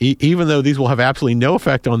 And even though these will have absolutely no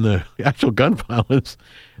effect on the actual gun violence,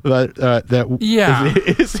 it's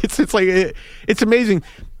amazing.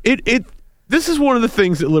 This is one of the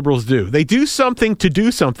things that liberals do. They do something to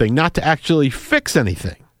do something, not to actually fix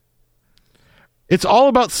anything. It's all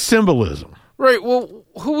about symbolism. Right. Well,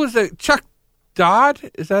 who was it? Chuck Dodd?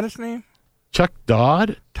 Is that his name? Chuck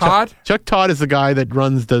Dodd? Todd? Chuck Todd is the guy that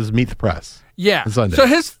does Meet the Press. Yeah. on Sunday. So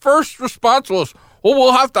his first response was, well,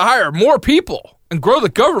 we'll have to hire more people and grow the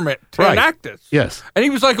government to enact this. Yes. And he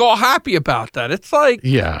was like all happy about that. It's like...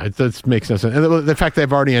 Yeah, it makes no sense. And the fact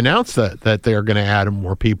they've already announced that they're going to add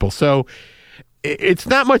more people. So it's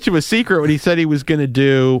not much of a secret what he said he was going to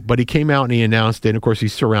do, but he came out and he announced it. And of course, he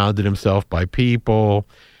surrounded himself by people.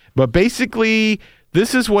 But basically,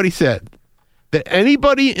 this is what he said. That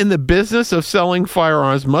anybody in the business of selling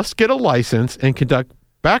firearms must get a license and conduct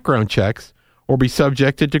background checks or be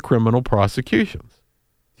subjected to criminal prosecutions.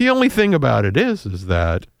 The only thing about it is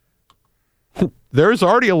that there's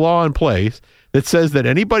already a law in place that says that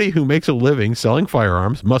anybody who makes a living selling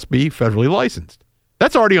firearms must be federally licensed.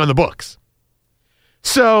 That's already on the books.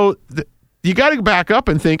 So you got to back up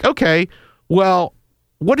and think, okay, well,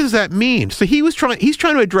 what does that mean? So he's trying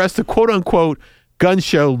to address the quote unquote gun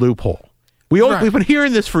show loophole. We've been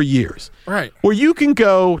hearing this for years. Right. Where you can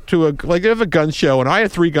go to they have a gun show and I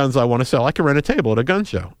have 3 guns I want to sell. I can rent a table at a gun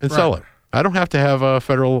show and sell it. I don't have to have a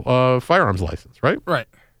federal firearms license, right? Right.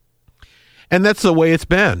 And that's the way it's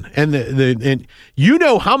been. And and you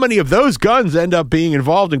know how many of those guns end up being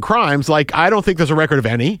involved in crimes? Like, I don't think there's a record of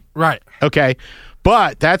any. Right. Okay.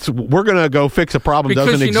 But we're going to go fix a problem that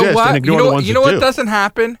doesn't exist and ignore the ones that do. You know what doesn't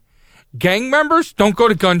happen? Gang members don't go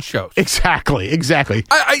to gun shows. Exactly.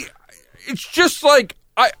 It's just like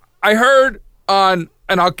I heard on,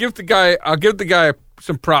 and I'll give the guy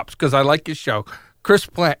some props because I like his show. Chris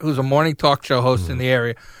Plant, who's a morning talk show host in the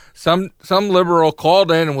area, some liberal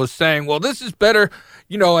called in and was saying, "Well, this is better,"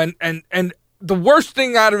 and the worst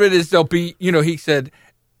thing out of it is there'll be, he said,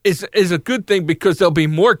 is a good thing because there'll be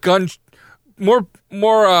more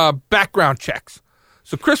background checks.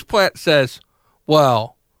 So Chris Plant says,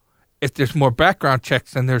 "Well, if there's more background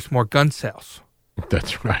checks, then there's more gun sales."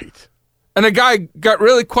 That's right. And the guy got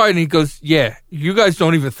really quiet and he goes, "Yeah, you guys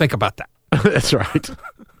don't even think about that." That's right.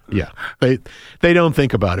 Yeah, they don't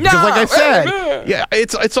think about it because, like I said, yeah,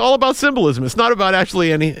 it's all about symbolism. It's not about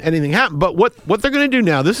actually anything happening. But what they're going to do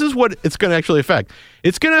now, this is what it's going to actually affect.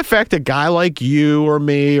 It's going to affect a guy like you or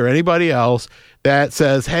me or anybody else that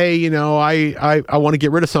says, hey, I want to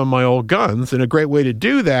get rid of some of my old guns, and a great way to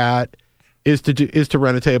do that is to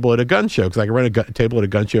rent a table at a gun show, because I can rent a table at a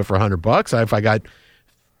gun show for $100. If I got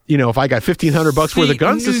 $1,500 worth of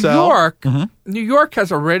guns to sell. New York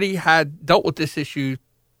has already dealt with this issue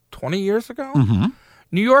 20 years ago.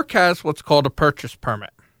 New York has what's called a purchase permit.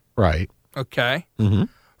 Right. Okay.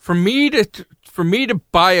 For me to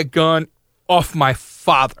buy a gun off my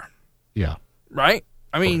father. Yeah. Right.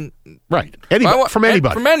 I mean. Right. From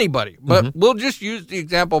anybody. But we'll just use the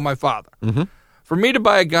example of my father. For me to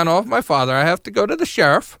buy a gun off my father, I have to go to the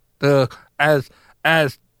sheriff. As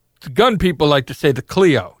the gun people like to say, the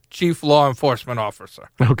CLEO, Chief Law Enforcement Officer.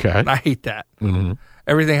 Okay. And I hate that.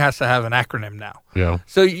 Everything has to have an acronym now. Yeah.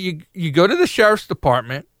 So you go to the sheriff's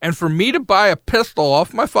department, and for me to buy a pistol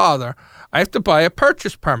off my father, I have to buy a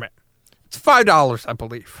purchase permit. It's $5, I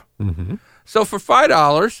believe. So for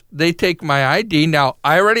 $5, they take my ID. Now,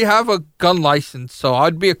 I already have a gun license, so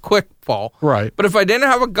I'd be a quick fall. Right. But if I didn't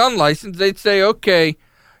have a gun license, they'd say, okay,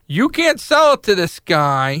 you can't sell it to this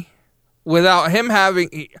guy without him having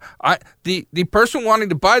the person wanting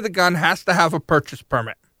to buy the gun has to have a purchase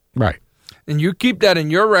permit. Right. And you keep that in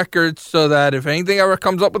your records so that if anything ever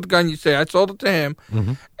comes up with the gun, you say, I sold it to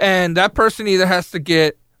him. And that person either has to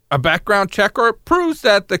get a background check, or it proves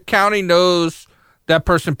that the county knows that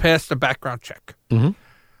person passed the background check.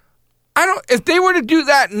 If they were to do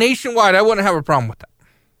that nationwide, I wouldn't have a problem with that.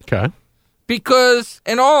 Okay. Because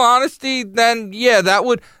in all honesty, then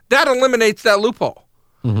that eliminates that loophole.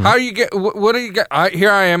 How do you get? What do you get?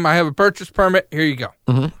 Here I am. I have a purchase permit. Here you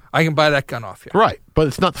go. I can buy that gun off you. Right, but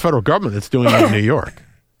it's not the federal government that's doing it in New York.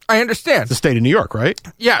 I understand. It's the state of New York, right?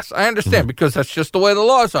 Yes, I understand because that's just the way the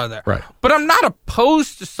laws are there. Right. But I'm not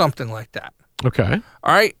opposed to something like that. Okay.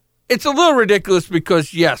 All right. It's a little ridiculous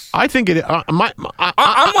because yes, I think it. I'm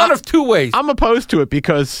one of two ways. I'm opposed to it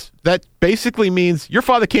because that basically means your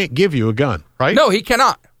father can't give you a gun, right? No, he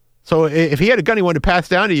cannot. So if he had a gun he wanted to pass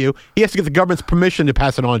down to you, he has to get the government's permission to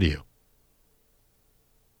pass it on to you.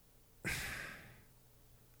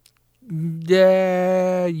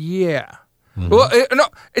 Yeah. Well, no,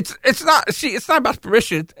 it's not. See, it's not about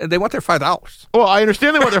permission. They want their $5. Well, I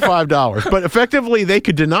understand they want their $5, but effectively they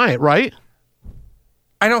could deny it, right?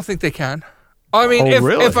 I don't think they can. I mean,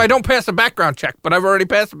 really? if I don't pass a background check, but I've already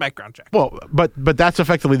passed a background check. Well, but that's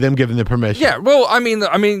effectively them giving the permission. Yeah. Well, I mean,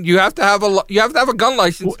 you have to have a gun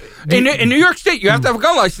license in New York State. You have to have a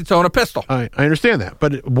gun license to own a pistol. I understand that,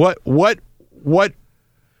 but what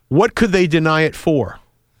could they deny it for?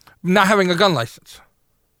 Not having a gun license.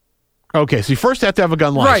 Okay, so you first have to have a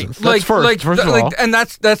gun license. Right, that's first of all, and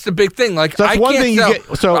that's the big thing. Like, so that's one thing you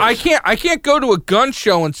get. So I can't go to a gun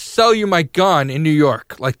show and sell you my gun in New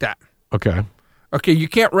York like that. Okay. Okay, you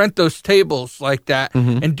can't rent those tables like that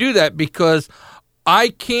and do that because I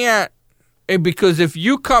can't. Because if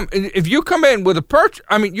you come in with a purchase,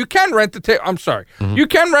 I mean, you can rent the table. I'm sorry, you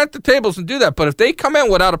can rent the tables and do that. But if they come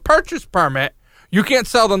in without a purchase permit, you can't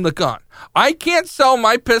sell them the gun. I can't sell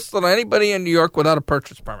my pistol to anybody in New York without a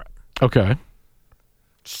purchase permit. Okay.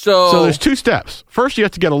 So there's two steps. First, you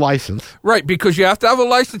have to get a license. Right, because you have to have a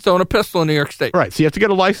license to own a pistol in New York State. Right, so you have to get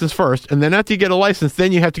a license first, and then after you get a license,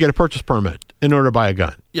 then you have to get a purchase permit in order to buy a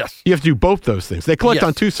gun. Yes. You have to do both those things. They collect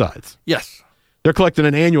on two sides. Yes. They're collecting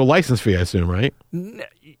an annual license fee, I assume, right?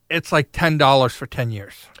 It's like $10 for 10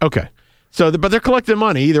 years. Okay. So, but they're collecting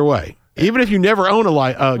money either way. Even if you never own a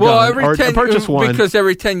gun or purchase one. Because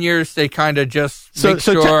every 10 years they kind of just make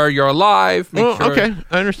sure you're alive. Okay,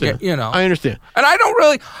 I understand. I understand. And I don't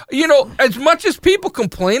really, as much as people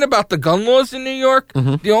complain about the gun laws in New York,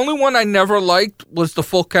 the only one I never liked was the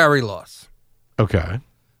full carry laws. Okay.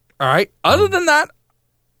 All right. Other than that,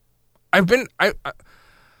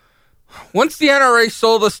 once the NRA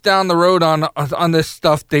sold us down the road on this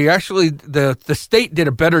stuff, they actually, the state did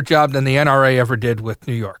a better job than the NRA ever did with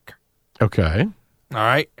New York. Okay. All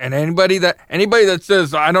right. And anybody that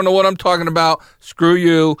says, I don't know what I'm talking about, screw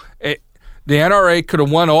you. The NRA could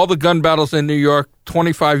have won all the gun battles in New York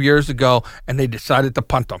 25 years ago, and they decided to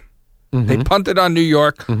punt them. They punted on New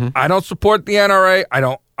York. I don't support the NRA.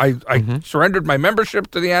 I surrendered my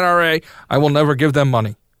membership to the NRA. I will never give them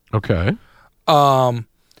money. Okay.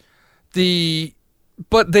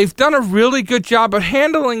 But they've done a really good job of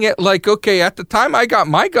handling it. Like, okay, at the time I got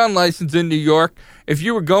my gun license in New York, if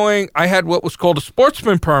you were going, I had what was called a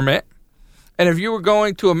sportsman permit. And if you were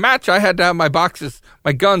going to a match, I had to have my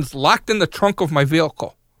guns locked in the trunk of my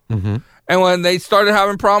vehicle. And And when they started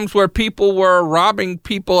having problems where people were robbing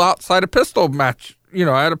people outside a pistol match,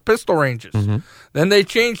 at a pistol ranges, then they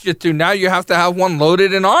changed it to now you have to have one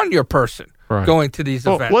loaded and on your person going to these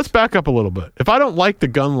events. Let's back up a little bit. If I don't like the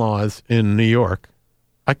gun laws in New York,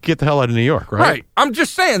 I can get the hell out of New York, right? Right. I'm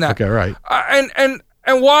just saying that. Okay, right. And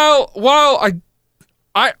while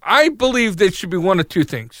I believe there should be one of two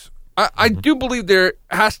things. I do believe there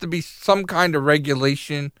has to be some kind of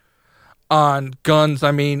regulation on guns.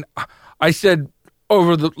 I mean, I said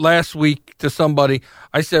over the last week to somebody,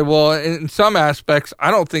 I said, well, in some aspects, I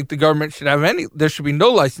don't think the government should have there should be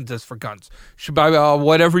no licenses for guns. Should buy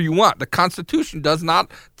whatever you want. The Constitution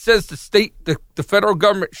says the federal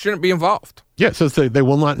government shouldn't be involved. Yeah, so they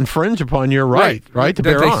will not infringe upon your right to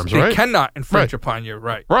bear arms, right? They cannot infringe upon your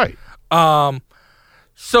right. Right.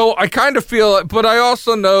 So I kind of feel, but I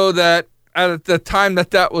also know that at the time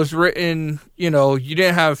that was written, you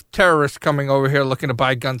didn't have terrorists coming over here looking to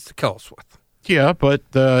buy guns to kill us with. Yeah, but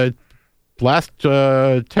the last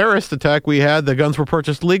terrorist attack we had, the guns were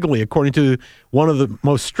purchased legally, according to one of the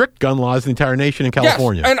most strict gun laws in the entire nation in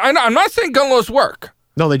California. Yes, and I'm not saying gun laws work.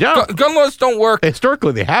 No, they don't. Gun laws don't work.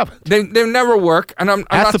 Historically, they haven't. They never work. And I'm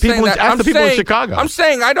not saying that. Ask the people in Chicago. I'm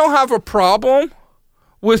saying I don't have a problem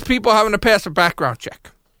with people having to pass a background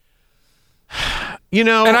check.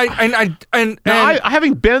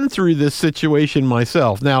 Having been through this situation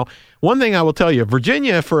myself. Now, one thing I will tell you,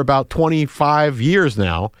 Virginia for about 25 years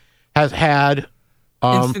now has had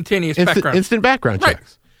instant background checks.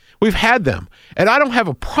 Right. We've had them. And I don't have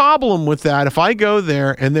a problem with that. If I go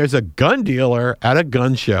there and there's a gun dealer at a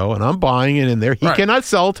gun show and I'm buying it in there, he cannot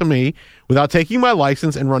sell to me without taking my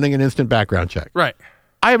license and running an instant background check. Right.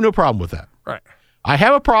 I have no problem with that. Right. I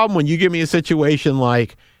have a problem when you give me a situation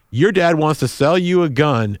like your dad wants to sell you a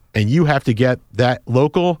gun and you have to get that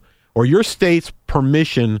local or your state's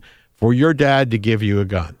permission for your dad to give you a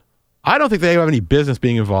gun. I don't think they have any business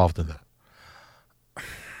being involved in that.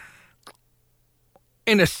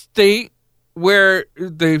 In a state where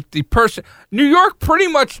the person, New York pretty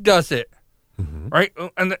much does it, right?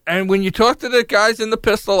 And when you talk to the guys in the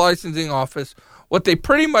pistol licensing office, what they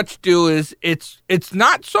pretty much do is it's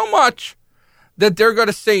not so much that they're going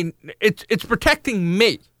to say it's protecting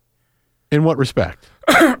me. In what respect?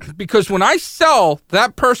 Because when I sell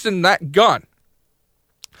that person that gun,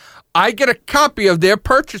 I get a copy of their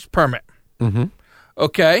purchase permit.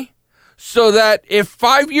 Okay? So that if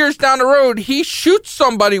 5 years down the road he shoots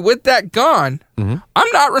somebody with that gun, I'm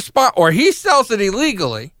not or he sells it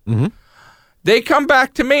illegally. They come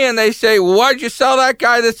back to me and they say, well, why'd you sell that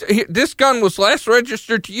guy? This gun was last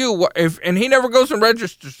registered to you, and he never goes and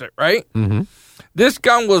registers it, right? This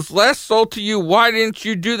gun was last sold to you. Why didn't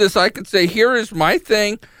you do this? I could say, here is my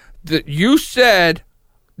thing that you said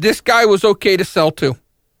this guy was okay to sell to.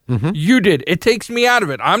 You did. It takes me out of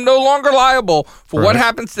it. I'm no longer liable for what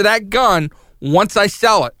happens to that gun once I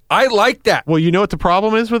sell it. I like that. Well, you know what the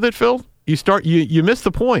problem is with it, Phil? You miss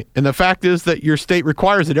the point. And the fact is that your state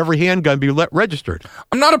requires that every handgun be registered.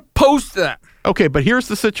 I'm not opposed to that. Okay, but here's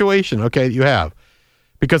the situation, you have.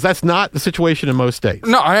 Because that's not the situation in most states.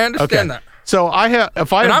 No, I understand that. So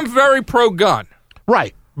I'm very pro-gun.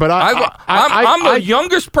 Right. But I'm the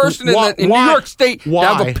youngest person in New York State to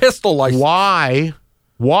have a pistol license.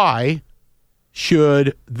 Why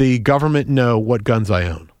should the government know what guns I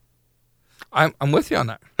own? I'm with you on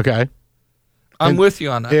that. Okay. I'm with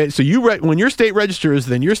you on that. So when your state registers,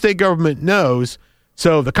 then your state government knows.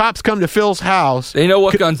 So the cops come to Phil's house. They know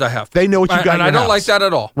what guns I have. They know what you got in your house. And I don't like that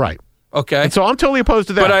at all. Right. Okay. And so I'm totally opposed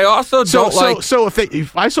to that. But I also don't like... So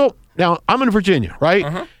if I sold... Now, I'm in Virginia,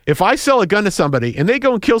 right? If I sell a gun to somebody and they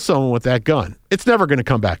go and kill someone with that gun, it's never going to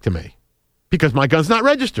come back to me because my gun's not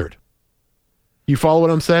registered. You follow what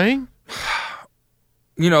I'm saying?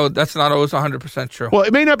 That's not always 100% true. Well,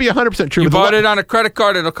 it may not be 100% true. You bought it on a credit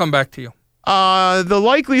card, it'll come back to you. The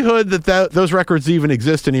likelihood that those records even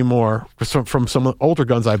exist anymore from some older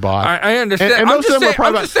guns I bought. I understand. And I'm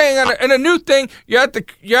just saying, in a new thing, you're at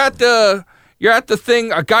the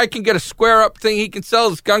thing, a guy can get a square up thing, he can sell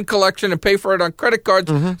his gun collection and pay for it on credit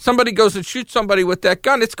cards. Somebody goes and shoots somebody with that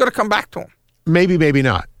gun, it's going to come back to him. Maybe, maybe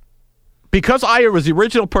not. Because I was the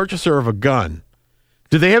original purchaser of a gun,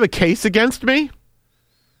 do they have a case against me?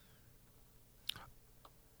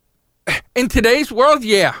 In today's world,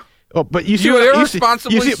 yeah. Oh, but you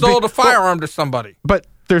irresponsibly sold a firearm to somebody. But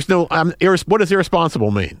there's no... what does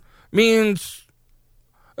irresponsible mean? Means...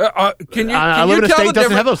 can you I live in a tell state the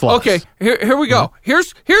doesn't have those laws. Okay, here we go.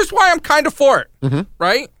 Here's why I'm kind of for it,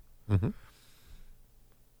 right?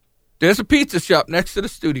 There's a pizza shop next to the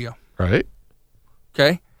studio. Right.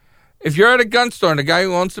 Okay. If you're at a gun store and the guy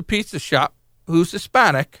who owns the pizza shop, who's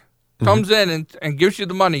Hispanic, comes in and gives you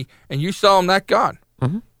the money, and you sell him that gun,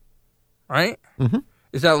 right? Mm-hmm.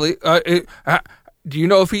 Is that do you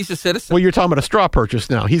know if he's a citizen? Well, you're talking about a straw purchase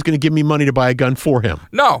now. He's going to give me money to buy a gun for him.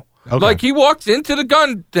 No. Okay. Like he walks into the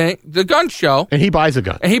gun show. And he buys a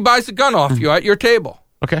gun. And he buys a gun off you at your table.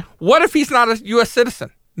 Okay. What if he's not a U.S.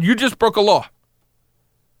 citizen? You just broke a law.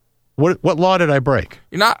 What law did I break?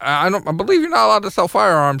 You're not. I believe you're not allowed to sell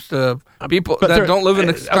firearms to people that don't live in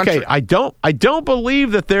this country. Okay, I don't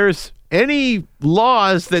believe that there's any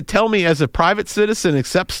laws that tell me as a private citizen,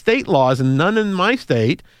 except state laws, and none in my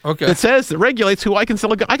state, that says that regulates who I can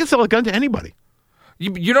sell a gun. I can sell a gun to anybody.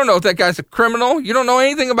 You don't know if that guy's a criminal. You don't know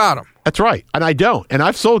anything about him. That's right, and I don't. And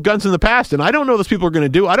I've sold guns in the past, and I don't know what those people are going to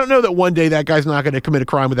do. I don't know that one day that guy's not going to commit a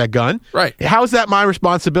crime with that gun. Right. How is that my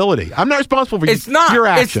responsibility? I'm not responsible for it's not, your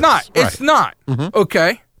actions. It's not. Right. It's not. Mm-hmm.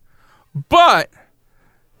 Okay? But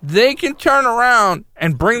they can turn around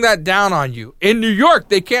and bring that down on you. In New York,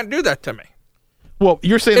 they can't do that to me. Well,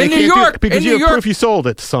 you're saying they can't do it because you have proof you sold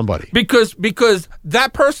it to somebody. Because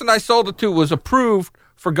that person I sold it to was approved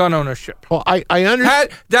for gun ownership. Well, I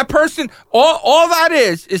understand. That person, all that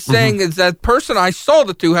is saying is that person I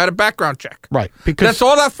sold it to had a background check. Right. Because that's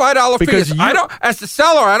all that $5 fee is. I don't, as the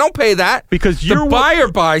seller, I don't pay that. Because the buyer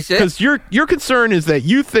buys it. Because your concern is that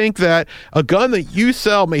you think that a gun that you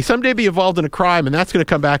sell may someday be involved in a crime, and that's going to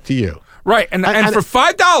come back to you. Right. And for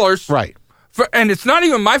 $5, right. And it's not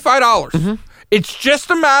even my $5. It's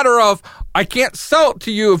just a matter of I can't sell it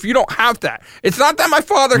to you if you don't have that. It's not that my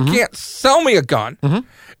father can't sell me a gun.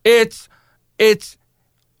 It's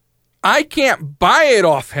I can't buy it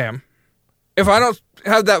off him if I don't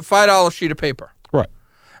have that $5 sheet of paper. Right.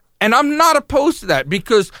 And I'm not opposed to that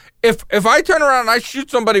because if I turn around and I shoot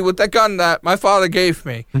somebody with that gun that my father gave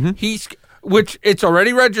me, which it's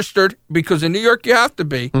already registered because in New York you have to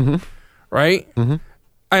be, right?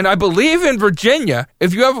 And I believe in Virginia,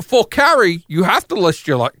 if you have a full carry, you have to list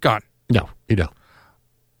your gun. No, you don't.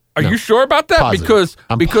 Are you sure about that? Positive.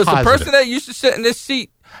 Because the person that used to sit in this seat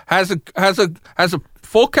has a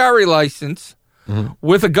full carry license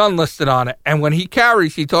with a gun listed on it, and when he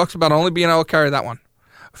carries, he talks about only being able to carry that one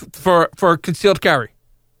for concealed carry.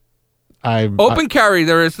 Open carry,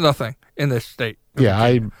 there is nothing in this state.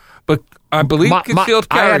 Yeah, But I believe concealed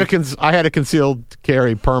carry. I had a concealed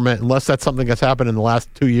carry permit. Unless that's something that's happened in the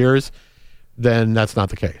last 2 years, then that's not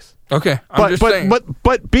the case. Okay, I'm just saying.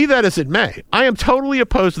 But be that as it may, I am totally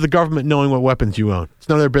opposed to the government knowing what weapons you own. It's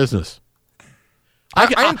none of their business. I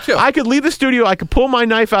am too. I could leave the studio. I could pull my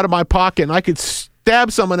knife out of my pocket, and I could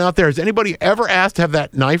stab someone out there. Has anybody ever asked to have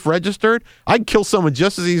that knife registered? I can kill someone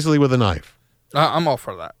just as easily with a knife. I'm all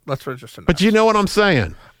for that. Let's register. But you know what I'm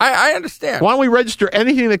saying. I understand. Why don't we register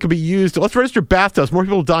anything that could be used? Let's register bathtubs. More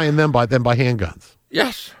people die in them than by handguns.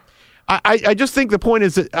 Yes. I just think the point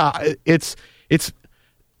is that it's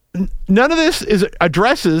none of this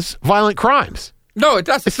addresses violent crimes. No, it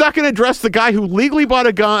doesn't. It's not going to address the guy who legally bought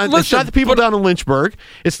a gun and shot the people down in Lynchburg.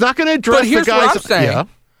 It's not going to address the guys. But here's what I'm saying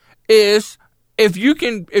is if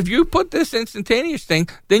you put this instantaneous thing,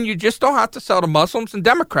 then you just don't have to sell to Muslims and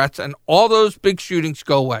Democrats, and all those big shootings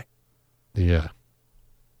go away. Yeah.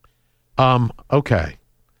 Okay.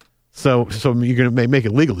 So you're going to make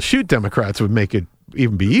it legal to shoot Democrats would make it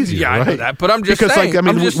even be easier, yeah, right? I know that, but I'm just saying.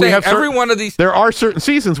 I'm just saying every one of these. There are certain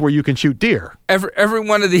seasons where you can shoot deer. Every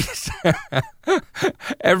one of these.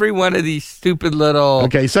 Every one of these stupid little.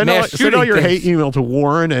 Okay, send all your hate email to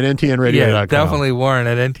Warren at ntnradio.com. Yeah, definitely Warren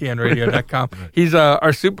at ntnradio.com. He's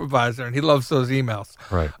our supervisor, and he loves those emails.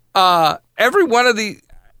 Right. Every one of the.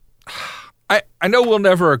 I know we'll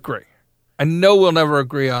never agree. I know we'll never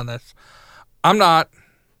agree on this. I'm not.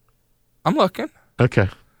 I'm looking. Okay.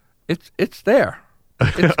 It's there.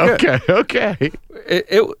 It's okay.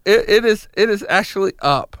 It is actually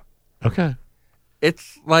up. Okay.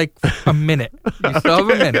 It's like a minute. You still have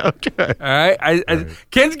a minute. Okay. All right.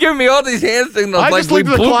 Ken's giving me all these hand signals like we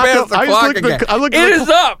blew past the clock again. It is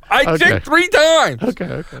up. I checked 3 times.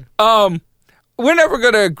 Okay. We're never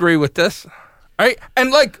going to agree with this. All right.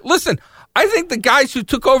 And listen, I think the guys who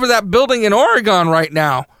took over that building in Oregon right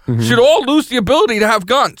now should all lose the ability to have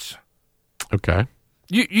guns. Okay.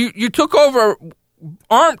 You took over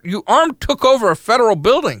took over a federal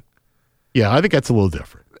building. Yeah, I think that's a little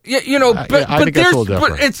different. Yeah, but I think that's a little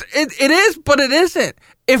different. But it is, but it isn't.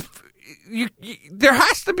 If there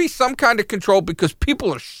has to be some kind of control because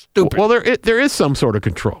people are stupid. Well, there is some sort of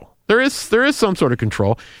control. There is some sort of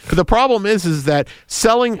control. But the problem is that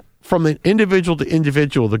selling from an individual to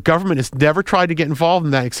individual, the government has never tried to get involved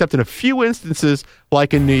in that, except in a few instances,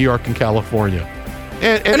 like in New York and California,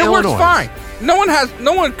 and it Illinois. Works fine. No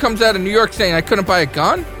one comes out of New York saying I couldn't buy a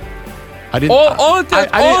gun. I didn't. All it does,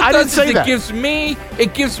 I didn't say is that.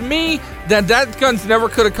 it gives me that guns never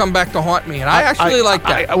could have come back to haunt me, and I actually like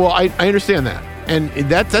that. I understand that, and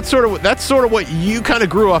that's sort of what you kind of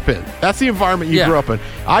grew up in. That's the environment you grew up in.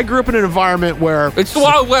 I grew up in an environment where it's the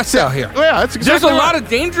Wild West out here. Yeah, that's exactly. There's a lot of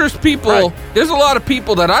dangerous people. Right. There's a lot of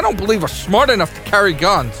people that I don't believe are smart enough to carry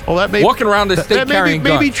guns. Well, that may walking around the state carrying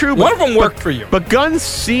guns. May be true. One of them worked for you, but guns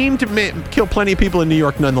seem to kill plenty of people in New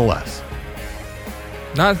York, nonetheless.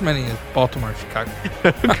 Not as many as Baltimore and Chicago.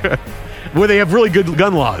 Okay. Where they have really good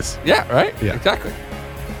gun laws. Yeah, right? Yeah. Exactly.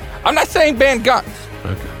 I'm not saying ban guns.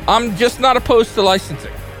 Okay. I'm just not opposed to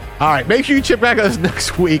licensing. All right. Make sure you check back on us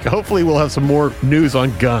next week. Hopefully we'll have some more news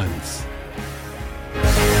on guns.